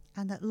alone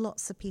and that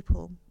lots of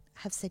people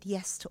have said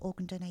yes to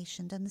organ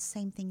donation, done the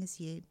same thing as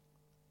you.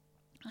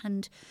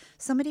 And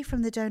somebody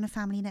from the Donor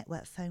Family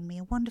Network phoned me,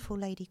 a wonderful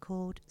lady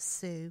called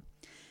Sue.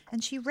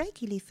 And she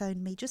regularly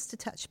phoned me just to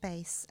touch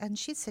base. And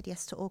she'd said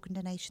yes to organ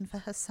donation for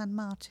her son,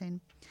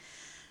 Martin.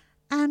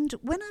 And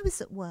when I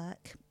was at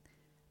work,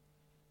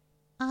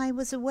 I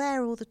was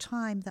aware all the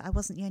time that I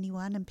wasn't the only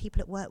one, and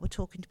people at work were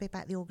talking to me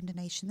about the organ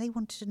donation. They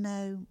wanted to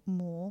know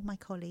more, my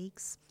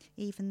colleagues.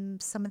 Even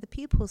some of the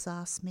pupils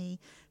asked me,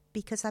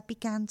 because I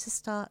began to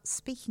start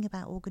speaking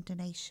about organ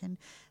donation.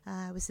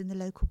 I was in the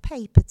local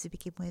paper to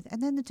begin with.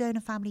 And then the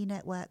Donor Family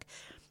Network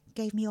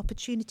gave me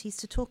opportunities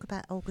to talk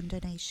about organ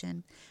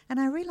donation. And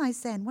I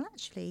realised then, well,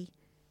 actually,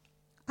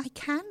 I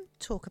can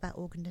talk about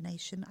organ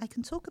donation. I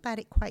can talk about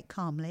it quite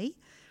calmly.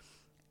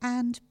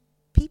 And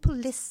people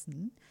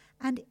listen.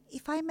 And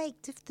if I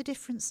make the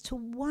difference to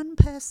one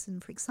person,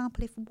 for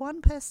example, if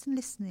one person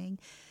listening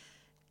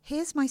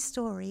hears my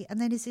story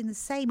and then is in the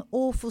same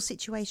awful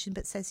situation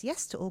but says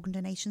yes to organ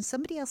donation,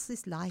 somebody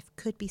else's life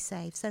could be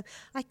saved. So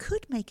I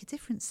could make a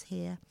difference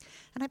here.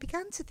 And I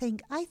began to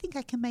think, I think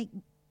I can make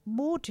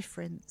more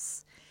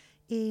difference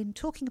in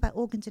talking about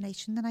organ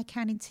donation than I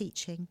can in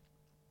teaching.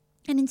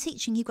 And in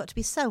teaching, you've got to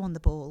be so on the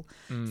ball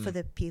for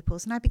the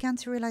pupils. And I began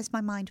to realise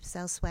my mind was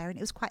elsewhere. And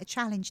it was quite a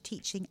challenge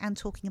teaching and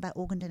talking about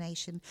organ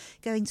donation,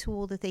 going to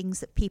all the things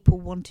that people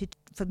wanted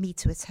for me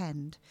to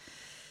attend.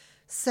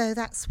 So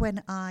that's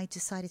when I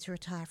decided to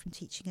retire from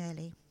teaching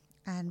early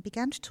and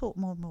began to talk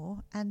more and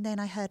more. And then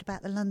I heard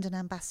about the London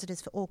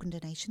Ambassadors for Organ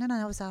Donation, and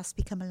I was asked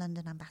to become a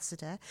London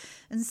ambassador.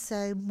 And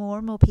so more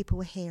and more people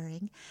were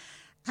hearing.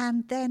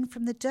 And then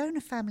from the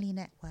Donor Family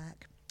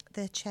Network,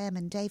 the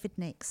chairman, David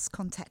Nix,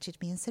 contacted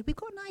me and said, we've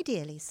got an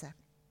idea, Lisa.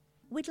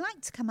 We'd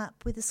like to come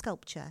up with a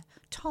sculpture,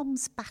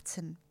 Tom's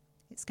Baton,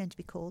 it's going to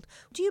be called.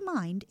 Do you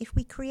mind if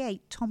we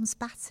create Tom's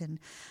Baton?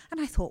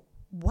 And I thought,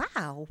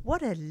 wow,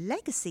 what a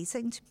legacy,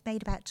 something to be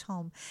made about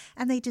Tom.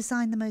 And they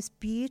designed the most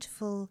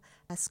beautiful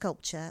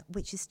sculpture,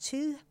 which is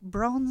 2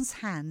 bronze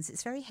hands,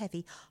 it's very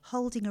heavy,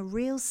 holding a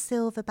real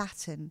silver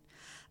baton.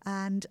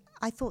 And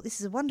I thought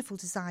this is a wonderful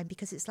design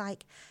because it's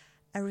like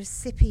a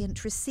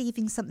recipient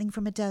receiving something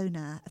from a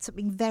donor,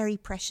 something very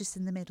precious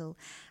in the middle.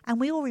 And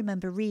we all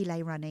remember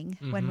relay running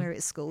when we were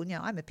at school. You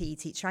know, I'm a PE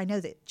teacher. I know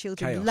that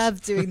children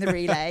love doing the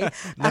relay,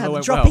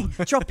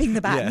 dropping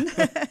the baton.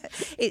 Yeah.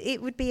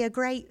 It would be a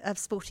great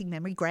sporting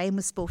memory. Graham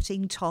was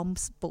sporting, Tom,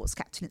 sports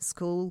captain at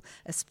school,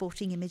 a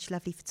sporting image,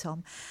 lovely for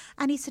Tom.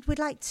 And he said, we'd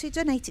like to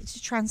donate it to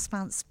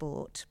Transplant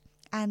Sport.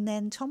 And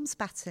then Tom's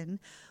Baton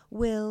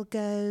will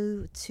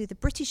go to the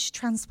British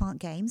Transplant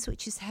Games,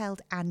 which is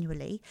held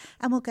annually,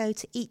 and will go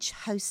to each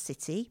host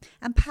city,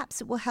 and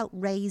perhaps it will help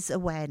raise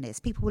awareness.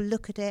 People will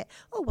look at it,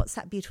 oh, what's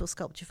that beautiful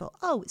sculpture for?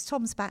 Oh, it's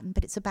Tom's Baton,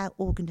 but it's about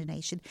organ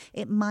donation.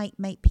 It might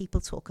make people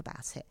talk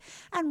about it.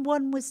 And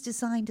one was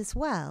designed as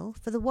well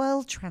for the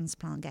World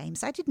Transplant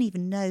Games. I didn't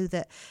even know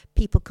that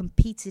people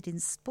competed in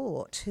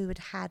sport who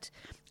had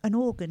an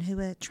organ who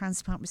were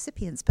transplant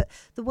recipients, but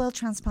the World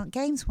Transplant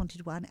Games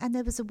wanted one, and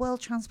there was a World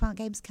Transplant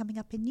Games coming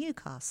up in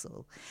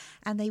Newcastle,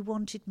 and they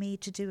wanted me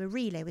to do a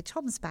relay with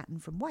Tom's Baton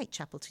from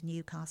Whitechapel to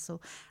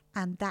Newcastle,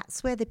 and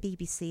that's where the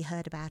BBC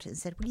heard about it and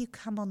said, will you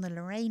come on the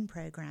Lorraine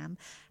programme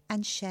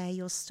and share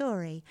your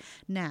story?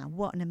 Now,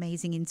 what an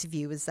amazing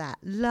interview was that.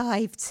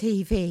 Live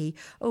TV.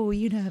 Oh,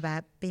 you know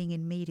about being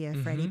in media,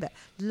 Freddie, but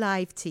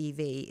live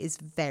TV is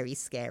very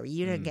scary.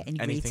 You don't get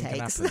any Anything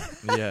retakes. Can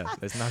happen. Yeah,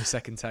 there's no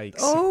second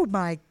takes. Oh,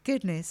 my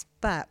goodness.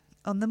 But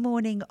on the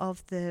morning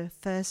of the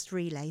first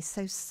relay,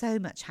 so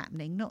much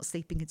happening, not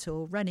sleeping at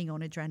all, running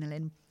on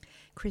adrenaline.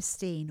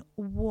 Christine,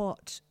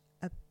 what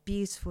a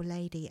beautiful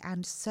lady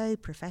and so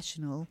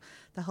professional.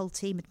 The whole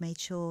team had made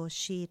sure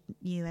she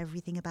knew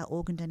everything about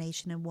organ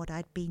donation and what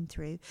I'd been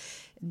through.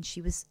 And she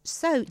was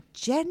so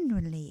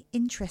genuinely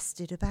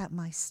interested about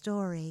my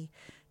story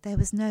There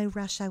was no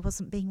rush. I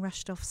wasn't being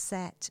rushed off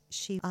set.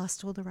 She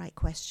asked all the right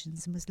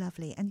questions and was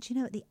lovely. And you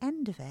know, at the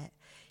end of it,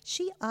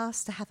 she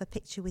asked to have a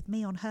picture with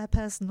me on her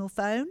personal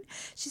phone.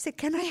 She said,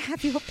 "Can I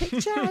have your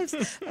picture?" I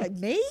was like,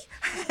 "Me?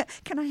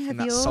 Can I have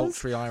yours?" That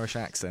sultry Irish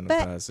accent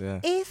but of hers, yeah.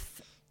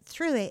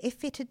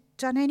 If it had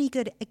done any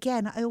good,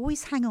 again, I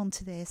always hang on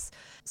to this.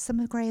 Some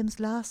of Graham's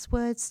last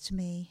words to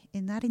me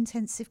in that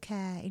intensive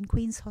care in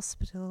Queen's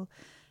Hospital,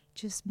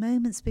 just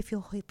moments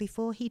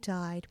before he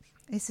died.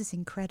 This is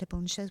incredible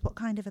and shows what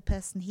kind of a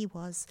person he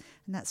was.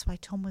 And that's why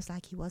Tom was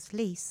like he was.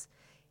 Lise,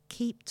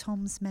 keep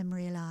Tom's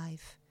memory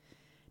alive.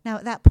 Now,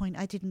 at that point,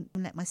 I didn't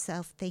let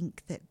myself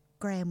think that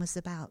Graham was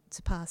about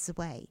to pass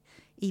away,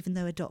 even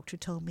though a doctor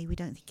told me we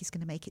don't think he's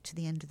going to make it to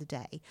the end of the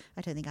day.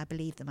 I don't think I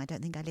believed them. I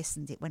don't think I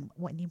listened. It went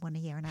in one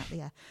ear and out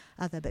the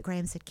other. But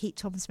Graham said, keep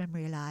Tom's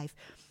memory alive.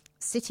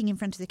 Sitting in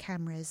front of the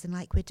cameras and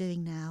like we're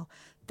doing now,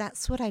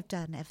 that's what I've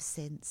done ever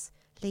since.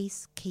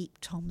 Please keep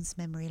Tom's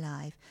memory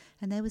alive.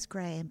 And there was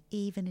Graham,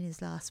 even in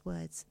his last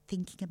words,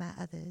 thinking about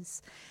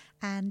others.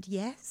 And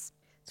yes,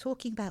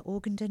 talking about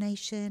organ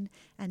donation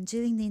and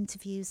doing the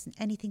interviews and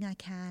anything I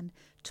can,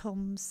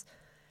 Tom's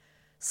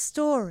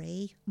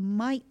story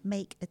might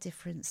make a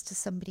difference to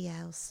somebody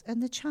else.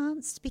 And the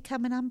chance to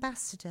become an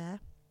ambassador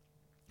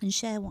and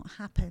share what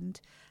happened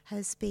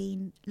has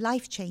been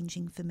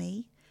life-changing for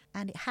me.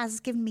 And it has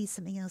given me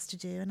something else to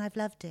do, and I've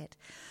loved it.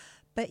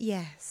 But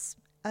yes,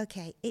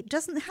 okay, it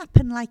doesn't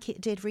happen like it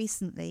did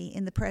recently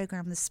in the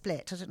programme The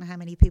Split. I don't know how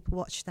many people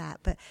watched that,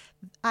 but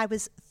I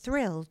was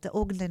thrilled that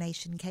organ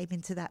donation came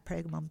into that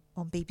programme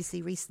on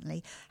BBC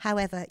recently.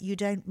 However, you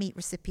don't meet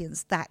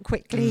recipients that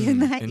quickly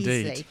and that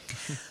easily.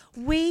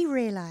 We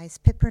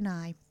realised, Pippa and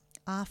I,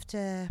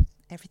 after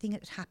everything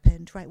had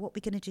happened, right, what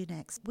we're going to do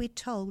next, we're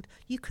told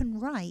you can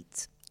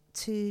write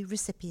to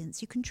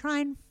recipients. You can try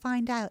and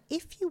find out,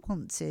 if you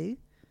want to,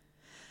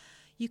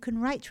 you can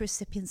write to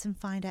recipients and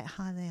find out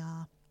how they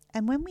are.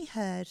 And when we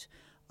heard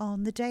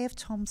on the day of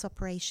Tom's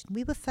operation,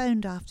 we were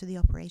phoned after the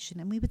operation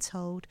and we were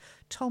told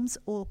Tom's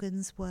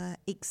organs were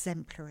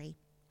exemplary.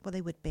 Well,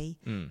 they would be.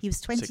 He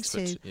was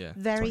 22,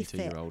 very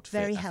fit,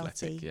 very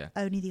healthy,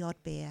 only the odd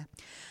beer.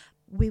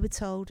 We were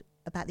told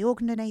about the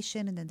organ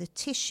donation and then the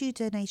tissue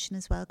donation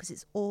as well, because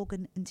it's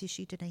organ and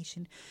tissue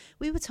donation.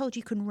 We were told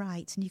you can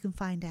write and you can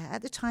find out.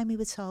 At the time we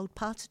were told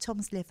part of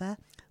Tom's liver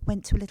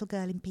went to a little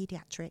girl in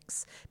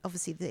paediatrics.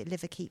 Obviously the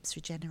liver keeps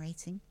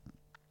regenerating.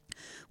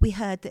 We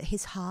heard that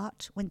his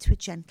heart went to a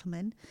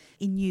gentleman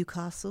in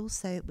Newcastle,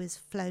 so it was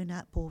flown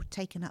up or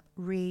taken up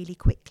really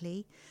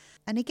quickly.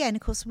 And again,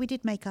 of course, we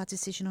did make our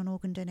decision on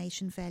organ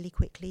donation fairly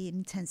quickly in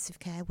intensive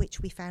care, which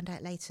we found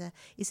out later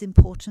is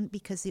important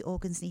because the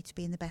organs need to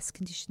be in the best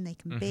condition they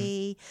can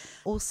be.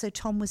 Also,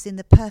 Tom was in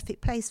the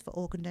perfect place for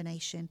organ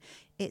donation.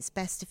 It's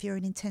best if you're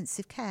in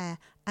intensive care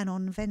and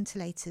on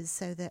ventilators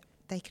so that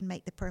they can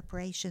make the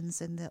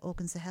preparations and the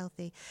organs are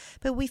healthy.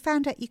 But we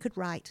found out you could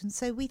write, and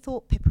so we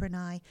thought, Pippa and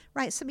I,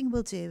 right, something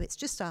we'll do. It's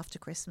just after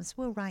Christmas.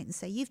 We'll write and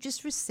say, you've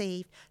just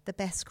received the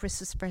best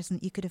Christmas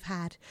present you could have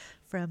had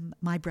from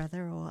my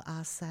brother or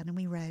our son. And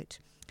we wrote,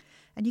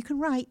 and you can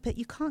write, but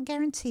you can't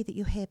guarantee that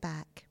you'll hear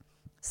back.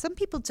 Some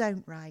people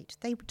don't write.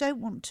 They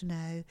don't want to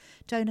know.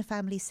 Donor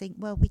families think,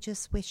 well, we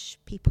just wish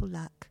people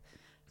luck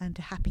and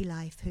a happy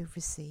life who've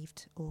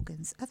received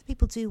organs. Other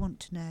people do want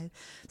to know.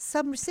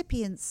 Some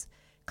recipients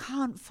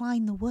can't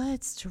find the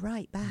words to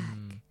write back.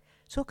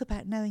 Talk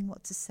about knowing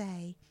what to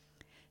say.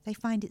 They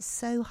find it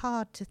so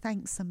hard to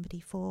thank somebody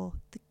for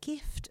the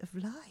gift of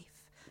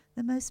life,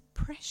 the most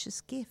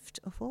precious gift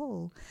of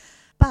all.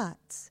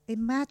 But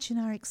imagine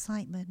our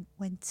excitement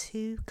when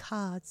 2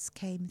 cards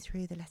came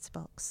through the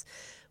letterbox.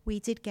 We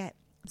did get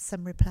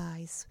some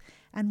replies,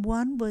 and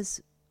one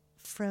was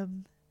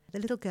from the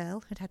little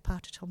girl who'd had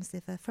part of Tom's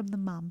liver, from the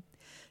mum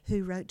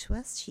who wrote to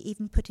us. She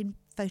even put in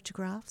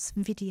photographs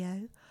and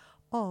video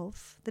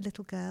of the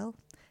little girl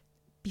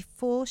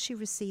before she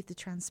received the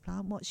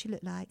transplant, what she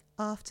looked like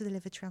after the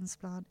liver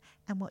transplant,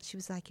 and what she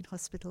was like in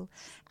hospital.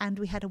 And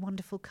we had a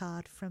wonderful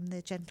card from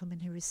the gentleman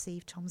who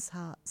received Tom's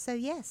heart. So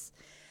yes,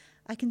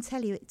 I can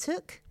tell you it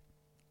took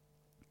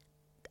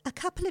a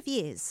couple of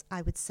years,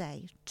 I would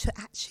say, to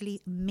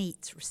actually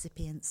meet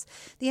recipients.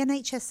 The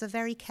NHS are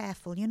very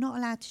careful. You're not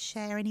allowed to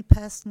share any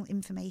personal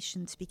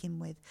information to begin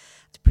with,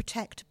 to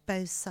protect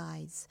both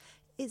sides.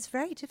 It's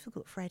very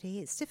difficult, Freddie.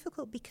 It's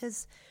difficult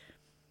because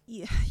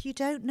you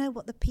don't know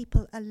what the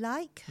people are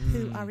like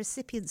who are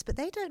recipients, but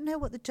they don't know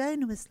what the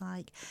donor was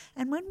like.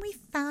 And when we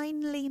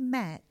finally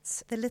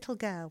met the little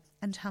girl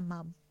and her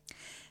mum,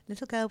 the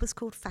little girl was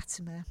called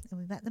Fatima, and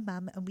we met the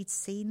mum, and we'd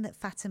seen that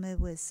Fatima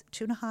was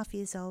 2.5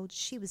 years old.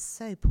 She was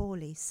so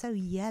poorly, so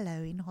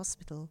yellow in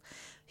hospital,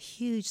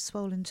 huge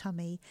swollen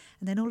tummy,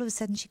 and then all of a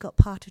sudden she got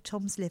part of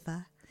Tom's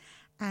liver.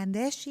 And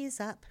there she is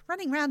up,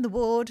 running around the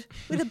ward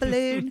with a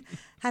balloon,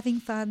 having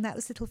fun. That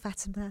was little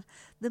Fatima.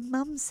 The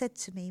mum said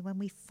to me when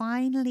we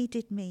finally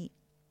did meet,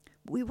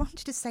 we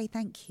wanted to say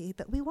thank you,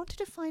 but we wanted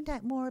to find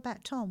out more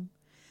about Tom.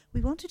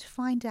 We wanted to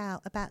find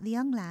out about the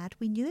young lad.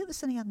 We knew it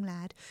was a young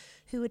lad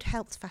who had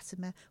helped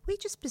Fatima. We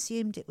just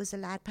presumed it was a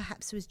lad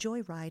perhaps who was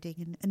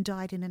joyriding and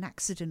died in an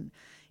accident,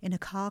 in a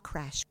car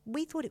crash.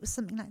 We thought it was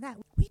something like that.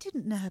 We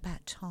didn't know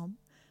about Tom.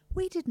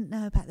 We didn't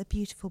know about the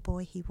beautiful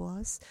boy he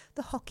was,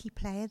 the hockey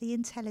player, the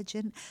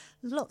intelligent,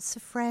 lots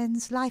of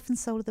friends, life and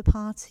soul of the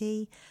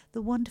party,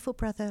 the wonderful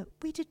brother.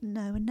 We didn't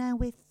know, and now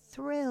we're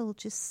thrilled,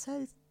 just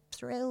so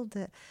thrilled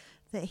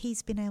that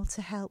he's been able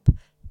to help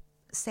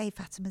save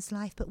Fatima's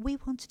life. But we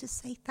wanted to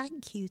say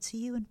thank you to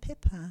you and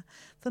Pippa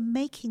for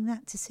making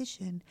that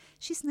decision.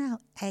 She's now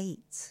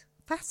 8.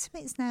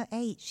 Fatima is now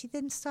 8. She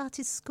then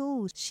started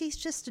school. She's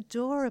just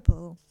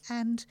adorable.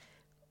 And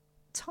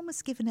Tom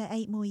has given her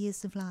 8 more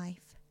years of life.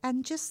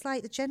 And just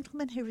like the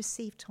gentleman who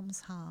received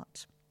Tom's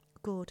heart,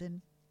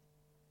 Gordon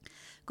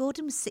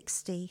was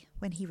 60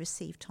 when he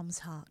received Tom's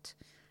heart.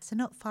 So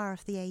not far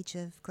off the age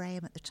of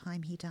Graham at the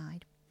time he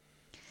died.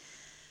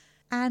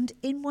 And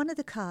in one of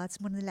the cards,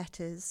 one of the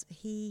letters,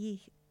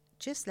 he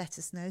just let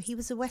us know he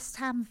was a West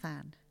Ham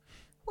fan.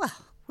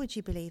 Well, would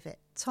you believe it?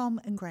 Tom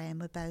and Graham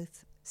were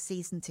both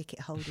season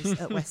ticket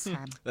holders at West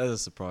Ham. That's a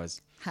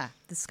surprise.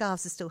 The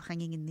scarves are still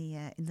hanging in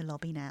the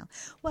lobby now.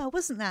 Well,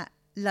 wasn't that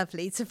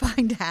lovely to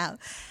find out?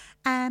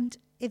 And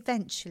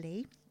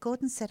eventually,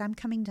 Gordon said, I'm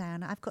coming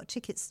down. I've got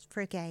tickets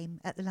for a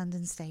game at the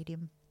London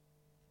Stadium.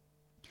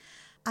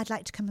 I'd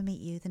like to come and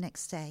meet you the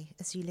next day,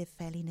 as you live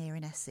fairly near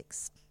in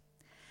Essex.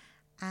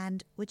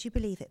 And would you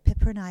believe it,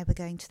 Pippa and I were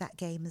going to that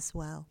game as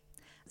well.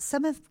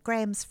 Some of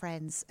Graham's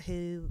friends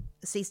who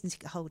are season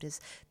ticket holders,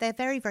 they're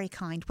very, very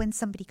kind. When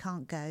somebody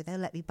can't go, they'll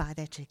let me buy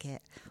their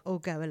ticket or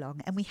go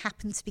along. And we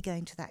happened to be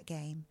going to that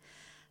game.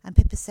 And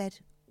Pippa said,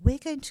 we're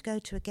going to go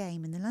to a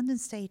game in the London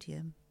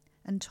Stadium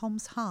and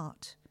Tom's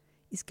heart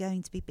is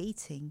going to be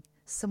beating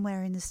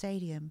somewhere in the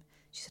stadium.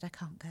 She said, I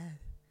can't go.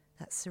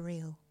 That's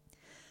surreal.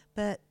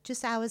 But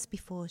just hours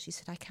before, she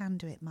said, I can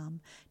do it,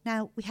 Mum.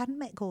 Now, we hadn't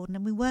met Gordon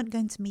and we weren't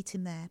going to meet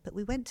him there, but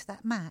we went to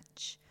that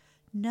match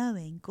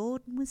knowing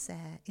Gordon was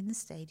there in the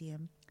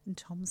stadium and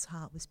Tom's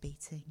heart was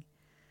beating.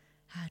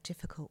 How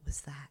difficult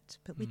was that?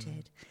 But we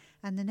did.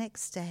 And the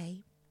next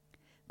day,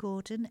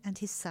 Gordon and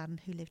his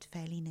son, who lived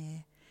fairly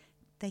near,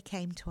 they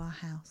came to our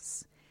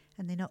house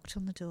and they knocked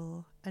on the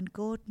door and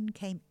Gordon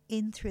came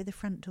in through the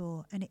front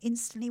door and it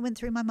instantly went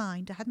through my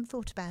mind. I hadn't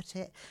thought about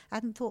it. I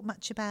hadn't thought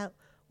much about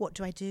what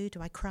do I do?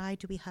 Do I cry?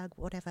 Do we hug?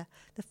 Whatever.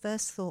 The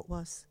first thought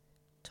was,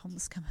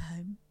 Tom's come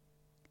home.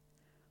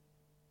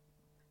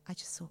 I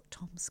just thought,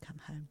 Tom's come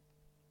home.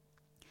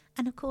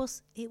 And of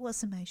course, it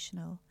was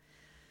emotional.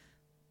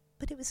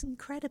 But it was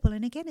incredible.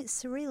 And again,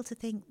 it's surreal to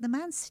think the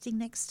man sitting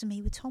next to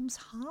me with Tom's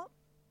heart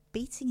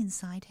beating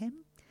inside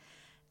him.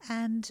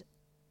 And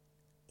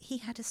he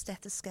had a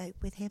stethoscope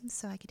with him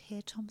so I could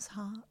hear Tom's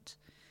heart.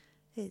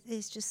 It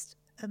is just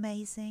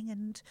amazing.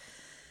 And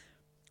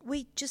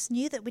we just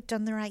knew that we'd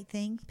done the right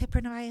thing. Pippa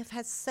and I have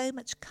had so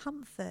much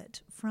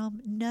comfort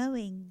from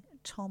knowing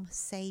Tom has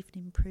saved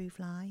and improved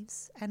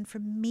lives and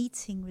from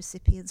meeting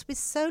recipients. We're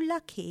so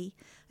lucky.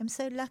 I'm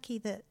so lucky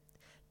that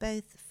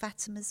both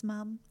Fatima's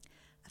mum,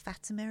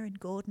 Fatima and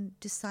Gordon,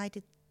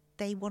 decided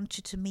they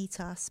wanted to meet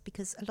us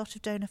because a lot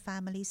of donor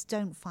families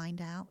don't find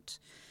out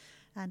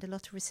and a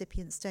lot of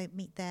recipients don't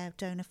meet their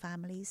donor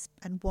families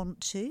and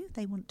want to.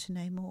 They want to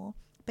know more.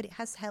 But it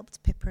has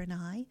helped Pippa and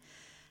I.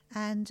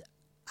 And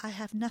I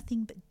have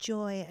nothing but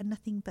joy and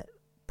nothing but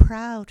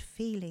proud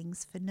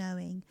feelings for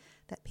knowing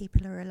that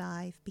people are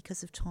alive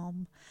because of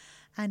Tom.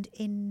 And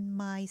in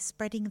my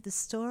spreading of the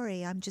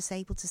story, I'm just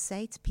able to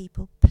say to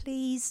people,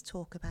 please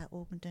talk about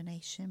organ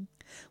donation.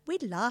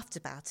 We'd laughed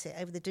about it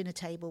over the dinner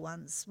table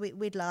once.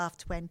 We'd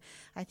laughed when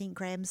I think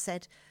Graham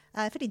said,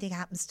 if anything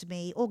happens to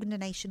me, organ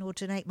donation or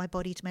donate my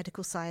body to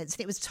medical science.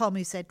 And it was Tom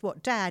who said,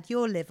 what, Dad,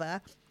 your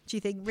liver? Do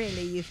you think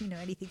really, you know,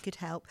 anything could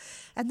help?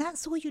 And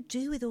that's all you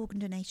do with organ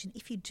donation.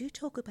 If you do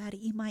talk about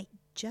it, you might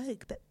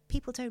joke, but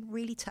people don't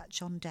really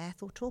touch on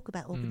death or talk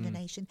about organ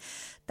donation.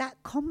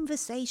 That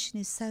conversation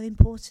is so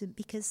important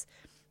because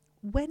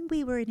when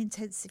we were in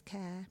intensive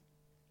care,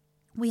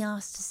 we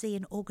asked to see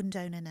an organ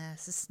donor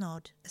nurse, a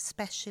SNOD, a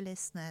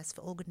specialist nurse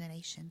for organ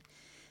donation.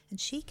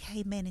 And she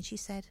came in and she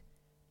said,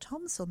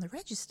 Tom's on the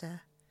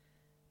register.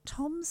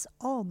 Tom's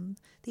on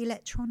the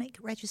electronic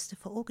register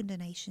for organ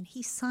donation.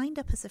 He signed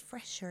up as a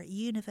fresher at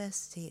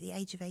university at the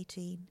age of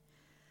 18.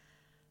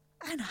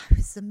 And I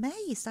was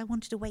amazed. I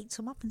wanted to wake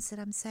Tom up and said,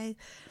 I'm so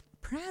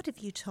proud of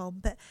you, Tom.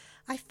 But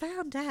I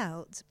found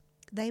out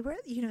they were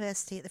at the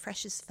university at the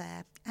Freshers'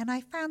 Fair, and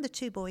I found the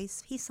 2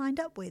 boys he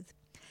signed up with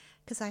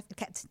because I've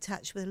kept in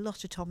touch with a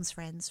lot of Tom's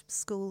friends,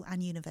 school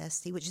and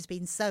university, which has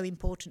been so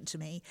important to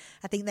me.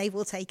 I think they've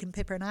all taken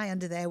Pippa and I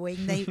under their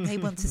wing. They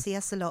want to see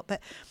us a lot. But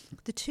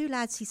the 2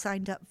 lads he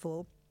signed up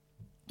for,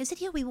 he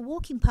said, yeah, we were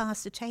walking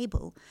past a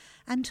table,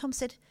 and Tom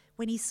said,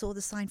 when he saw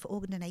the sign for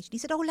organ donation, he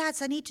said, oh,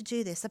 lads, I need to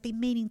do this. I've been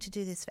meaning to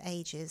do this for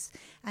ages.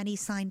 And he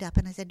signed up,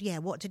 and I said, yeah,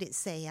 what did it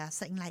say?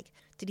 Something like,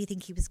 did he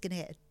think he was going to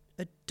get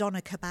a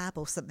doner kebab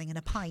or something and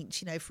a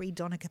pint, free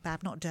doner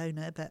kebab, not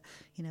donor, but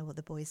you know what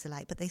the boys are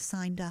like. But they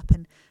signed up,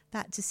 and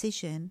that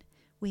decision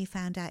we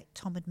found out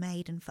Tom had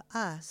made, and for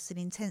us in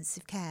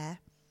intensive care,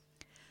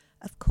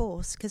 of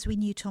course, because we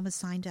knew Tom had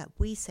signed up,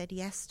 we said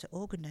yes to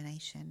organ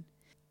donation.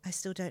 I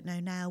still don't know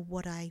now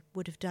what I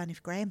would have done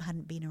if Graham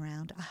hadn't been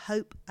around. I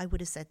hope I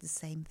would have said the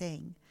same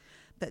thing.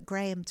 But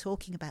Graham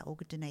talking about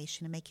organ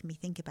donation and making me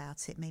think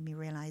about it made me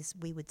realise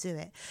we would do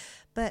it.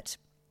 But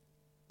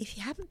if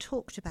you haven't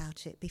talked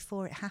about it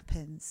before it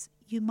happens,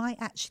 you might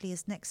actually,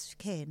 as next of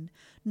kin,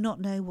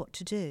 not know what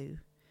to do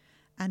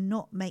and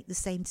not make the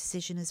same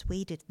decision as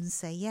we did and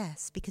say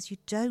yes, because you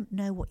don't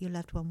know what your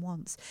loved one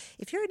wants.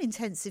 If you're in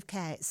intensive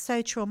care, it's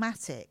so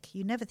traumatic.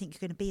 You never think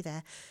you're going to be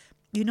there.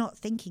 You're not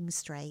thinking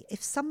straight.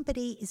 If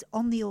somebody is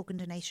on the organ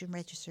donation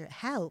register, it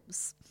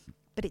helps,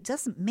 but it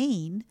doesn't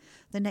mean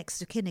the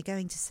next of kin are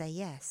going to say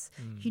yes.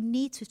 You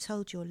need to have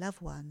told your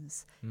loved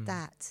ones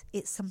that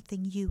it's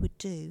something you would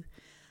do.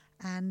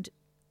 And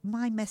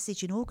my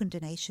message in organ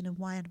donation and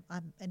why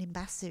I'm an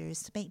ambassador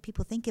is to make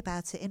people think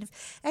about it. And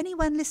if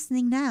anyone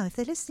listening now, if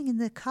they're listening in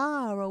the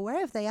car or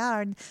wherever they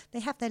are and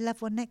they have their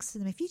loved one next to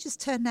them, if you just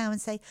turn now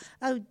and say,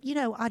 oh,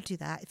 I'd do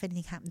that if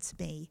anything happened to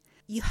me.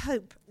 You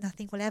hope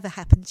nothing will ever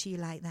happen to you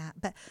like that.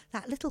 But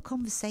that little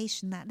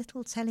conversation, that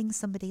little telling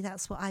somebody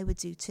that's what I would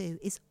do too,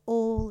 is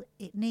all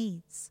it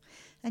needs.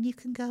 And you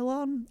can go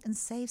on and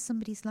save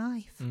somebody's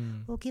life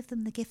or give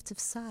them the gift of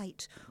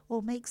sight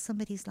or make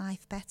somebody's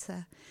life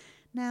better.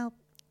 Now,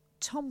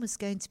 Tom was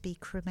going to be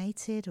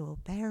cremated or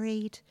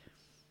buried.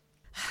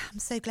 I'm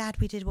so glad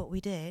we did what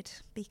we did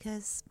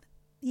because,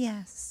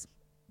 yes,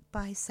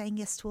 by saying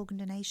yes to organ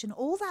donation,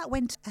 all that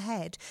went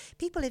ahead.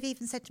 People have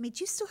even said to me, do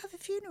you still have a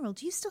funeral?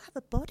 Do you still have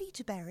a body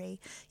to bury?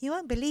 You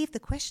won't believe the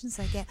questions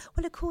I get.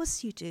 Well, of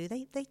course you do.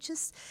 They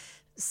just...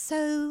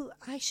 So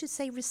I should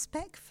say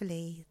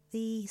respectfully,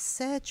 the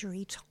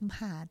surgery Tom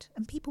had,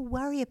 and people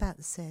worry about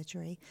the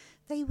surgery,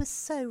 they were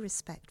so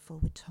respectful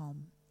with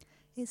Tom.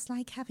 It's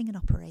like having an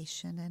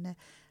operation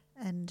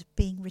and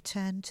being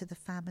returned to the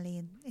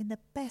family in the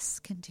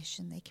best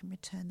condition they can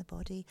return the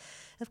body.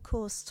 Of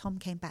course, Tom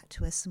came back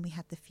to us and we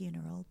had the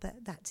funeral,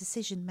 but that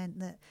decision meant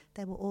that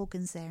there were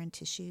organs there and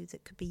tissue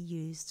that could be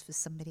used for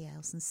somebody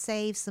else and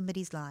save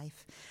somebody's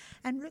life.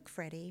 And look,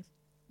 Freddie,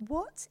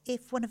 what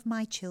if one of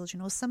my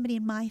children or somebody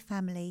in my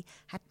family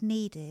had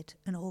needed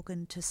an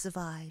organ to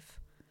survive?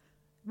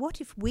 What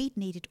if we'd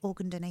needed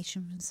organ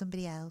donation from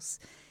somebody else?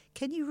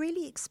 Can you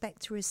really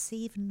expect to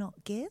receive and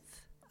not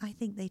give? I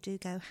think they do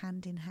go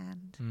hand in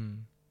hand.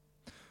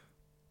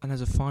 And as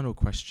a final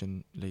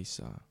question,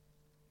 Lisa,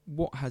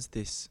 what has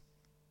this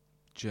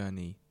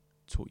journey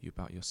taught you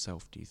about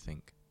yourself, do you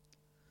think?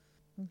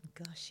 Oh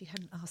gosh, you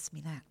hadn't asked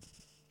me that.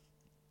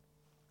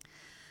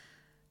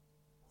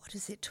 What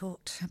has it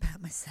taught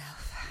about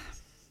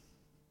myself?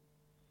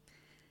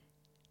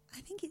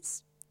 I think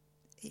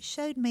it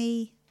showed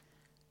me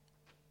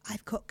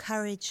I've got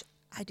courage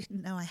I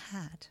didn't know I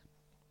had.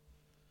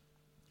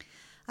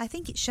 I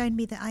think it showed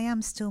me that I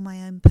am still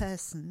my own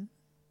person.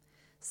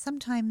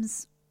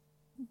 Sometimes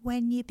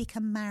when you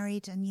become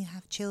married and you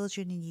have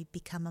children and you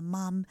become a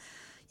mum,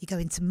 you go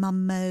into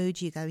mum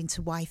mode, you go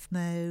into wife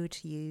mode,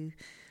 you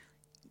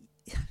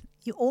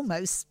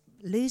almost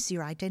lose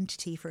your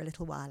identity for a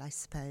little while, I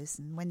suppose.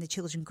 And when the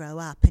children grow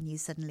up and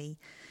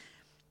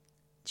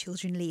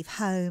children leave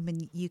home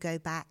and you go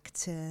back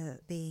to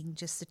being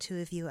just the two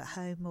of you at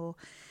home, or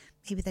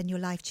maybe then your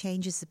life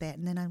changes a bit.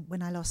 And then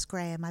when I lost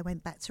Graham, I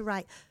went back to,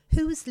 right,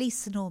 who was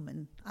Lisa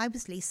Norman? I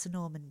was Lisa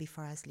Norman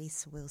before I was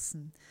Lisa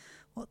Wilson.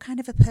 What kind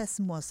of a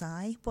person was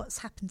I? What's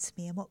happened to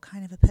me? And what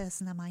kind of a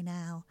person am I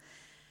now?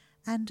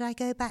 And I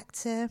go back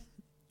to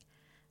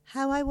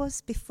how I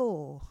was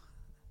before.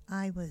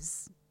 I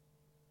was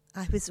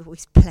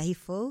always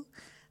playful.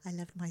 I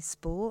loved my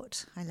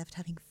sport. I loved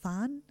having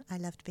fun. I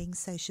loved being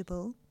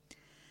sociable.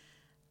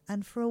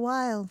 And for a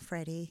while,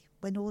 Freddie,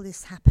 when all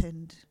this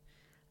happened,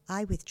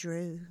 I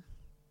withdrew.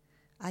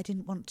 I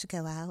didn't want to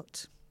go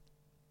out.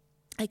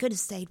 I could have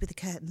stayed with the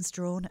curtains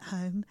drawn at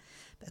home,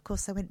 but of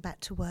course I went back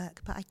to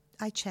work. But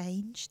I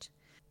changed.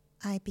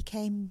 I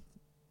became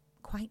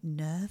quite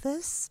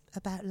nervous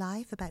about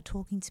life, about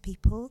talking to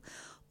people.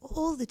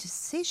 All the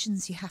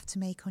decisions you have to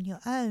make on your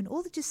own,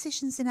 all the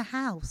decisions in a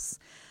house.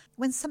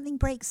 When something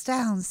breaks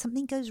down,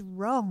 something goes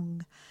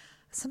wrong,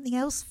 something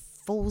else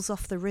falls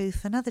off the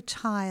roof, another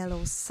tile,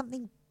 or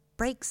something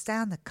breaks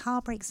down, the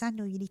car breaks down,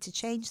 or you need to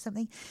change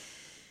something.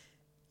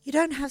 You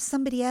don't have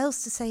somebody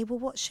else to say, well,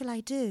 what shall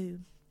I do?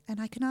 And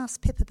I can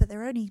ask Pippa, but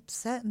there are only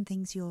certain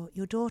things your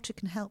daughter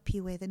can help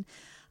you with. And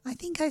I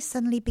think I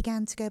suddenly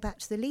began to go back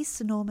to the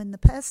Lisa Norman, the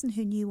person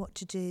who knew what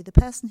to do, the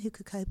person who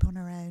could cope on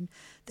her own,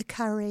 the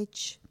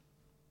courage.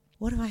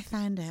 What have I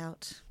found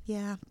out?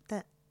 Yeah,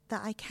 that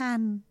I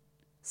can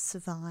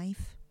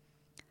survive.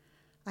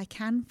 I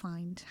can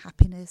find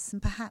happiness,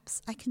 and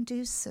perhaps I can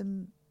do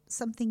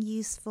something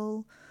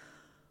useful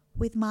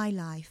with my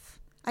life.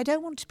 I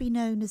don't want to be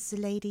known as the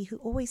lady who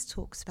always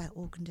talks about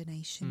organ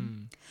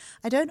donation.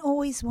 I don't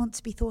always want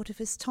to be thought of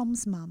as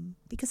Tom's mum,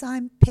 because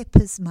I'm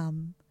Pippa's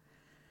mum.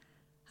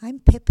 I'm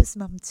Pippa's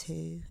mum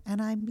too,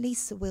 and I'm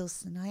Lisa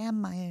Wilson. I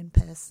am my own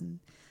person.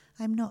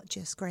 I'm not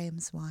just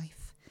Graham's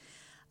wife.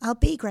 I'll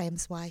be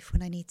Graham's wife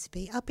when I need to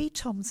be. I'll be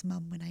Tom's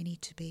mum when I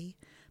need to be.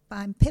 But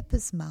I'm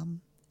Pippa's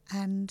mum,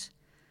 and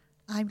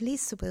I'm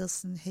Lisa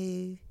Wilson,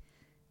 who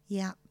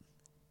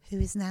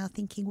is now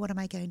thinking, what am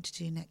I going to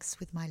do next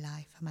with my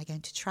life? Am I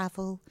going to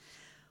travel?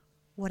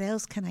 What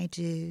else can I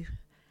do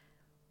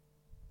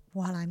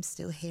while I'm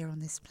still here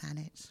on this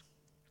planet?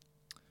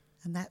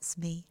 And that's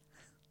me.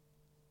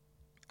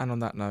 And on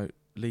that note,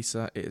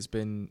 Lisa, it has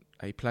been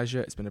a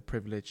pleasure. It's been a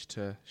privilege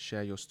to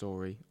share your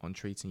story on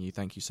Treating You.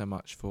 Thank you so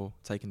much for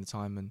taking the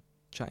time and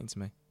chatting to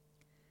me.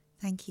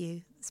 Thank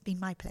you. It's been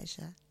my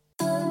pleasure.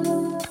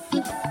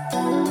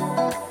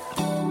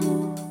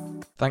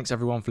 Thanks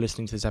everyone for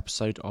listening to this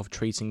episode of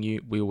Treating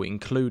You. We will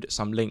include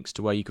some links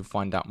to where you can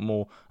find out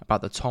more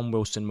about the Tom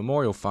Wilson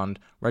Memorial Fund,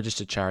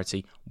 registered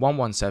charity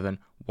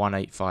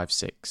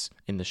 1171856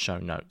 in the show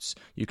notes.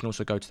 You can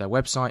also go to their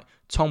website,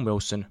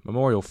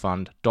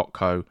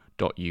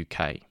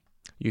 tomwilsonmemorialfund.co.uk.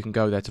 You can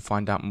go there to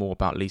find out more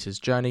about Lisa's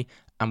journey,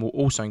 and we'll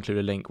also include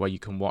a link where you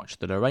can watch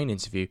the Lorraine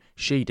interview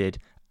she did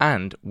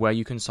and where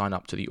you can sign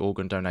up to the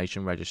organ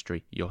donation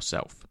registry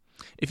yourself.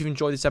 If you've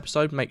enjoyed this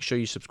episode, make sure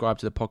you subscribe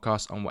to the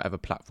podcast on whatever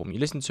platform you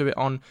listen to it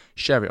on,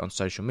 share it on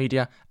social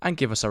media, and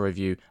give us a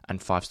review and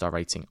 5-star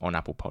rating on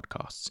Apple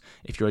Podcasts.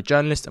 If you're a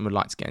journalist and would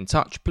like to get in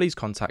touch, please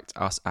contact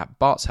us at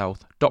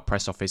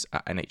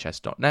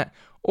bartshealth.pressoffice@nhs.net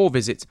or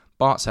visit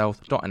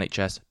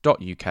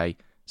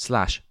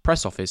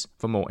bartshealth.nhs.uk/pressoffice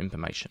for more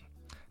information.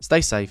 Stay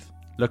safe,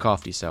 look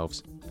after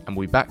yourselves, and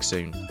we'll be back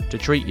soon to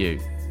treat you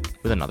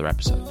with another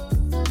episode.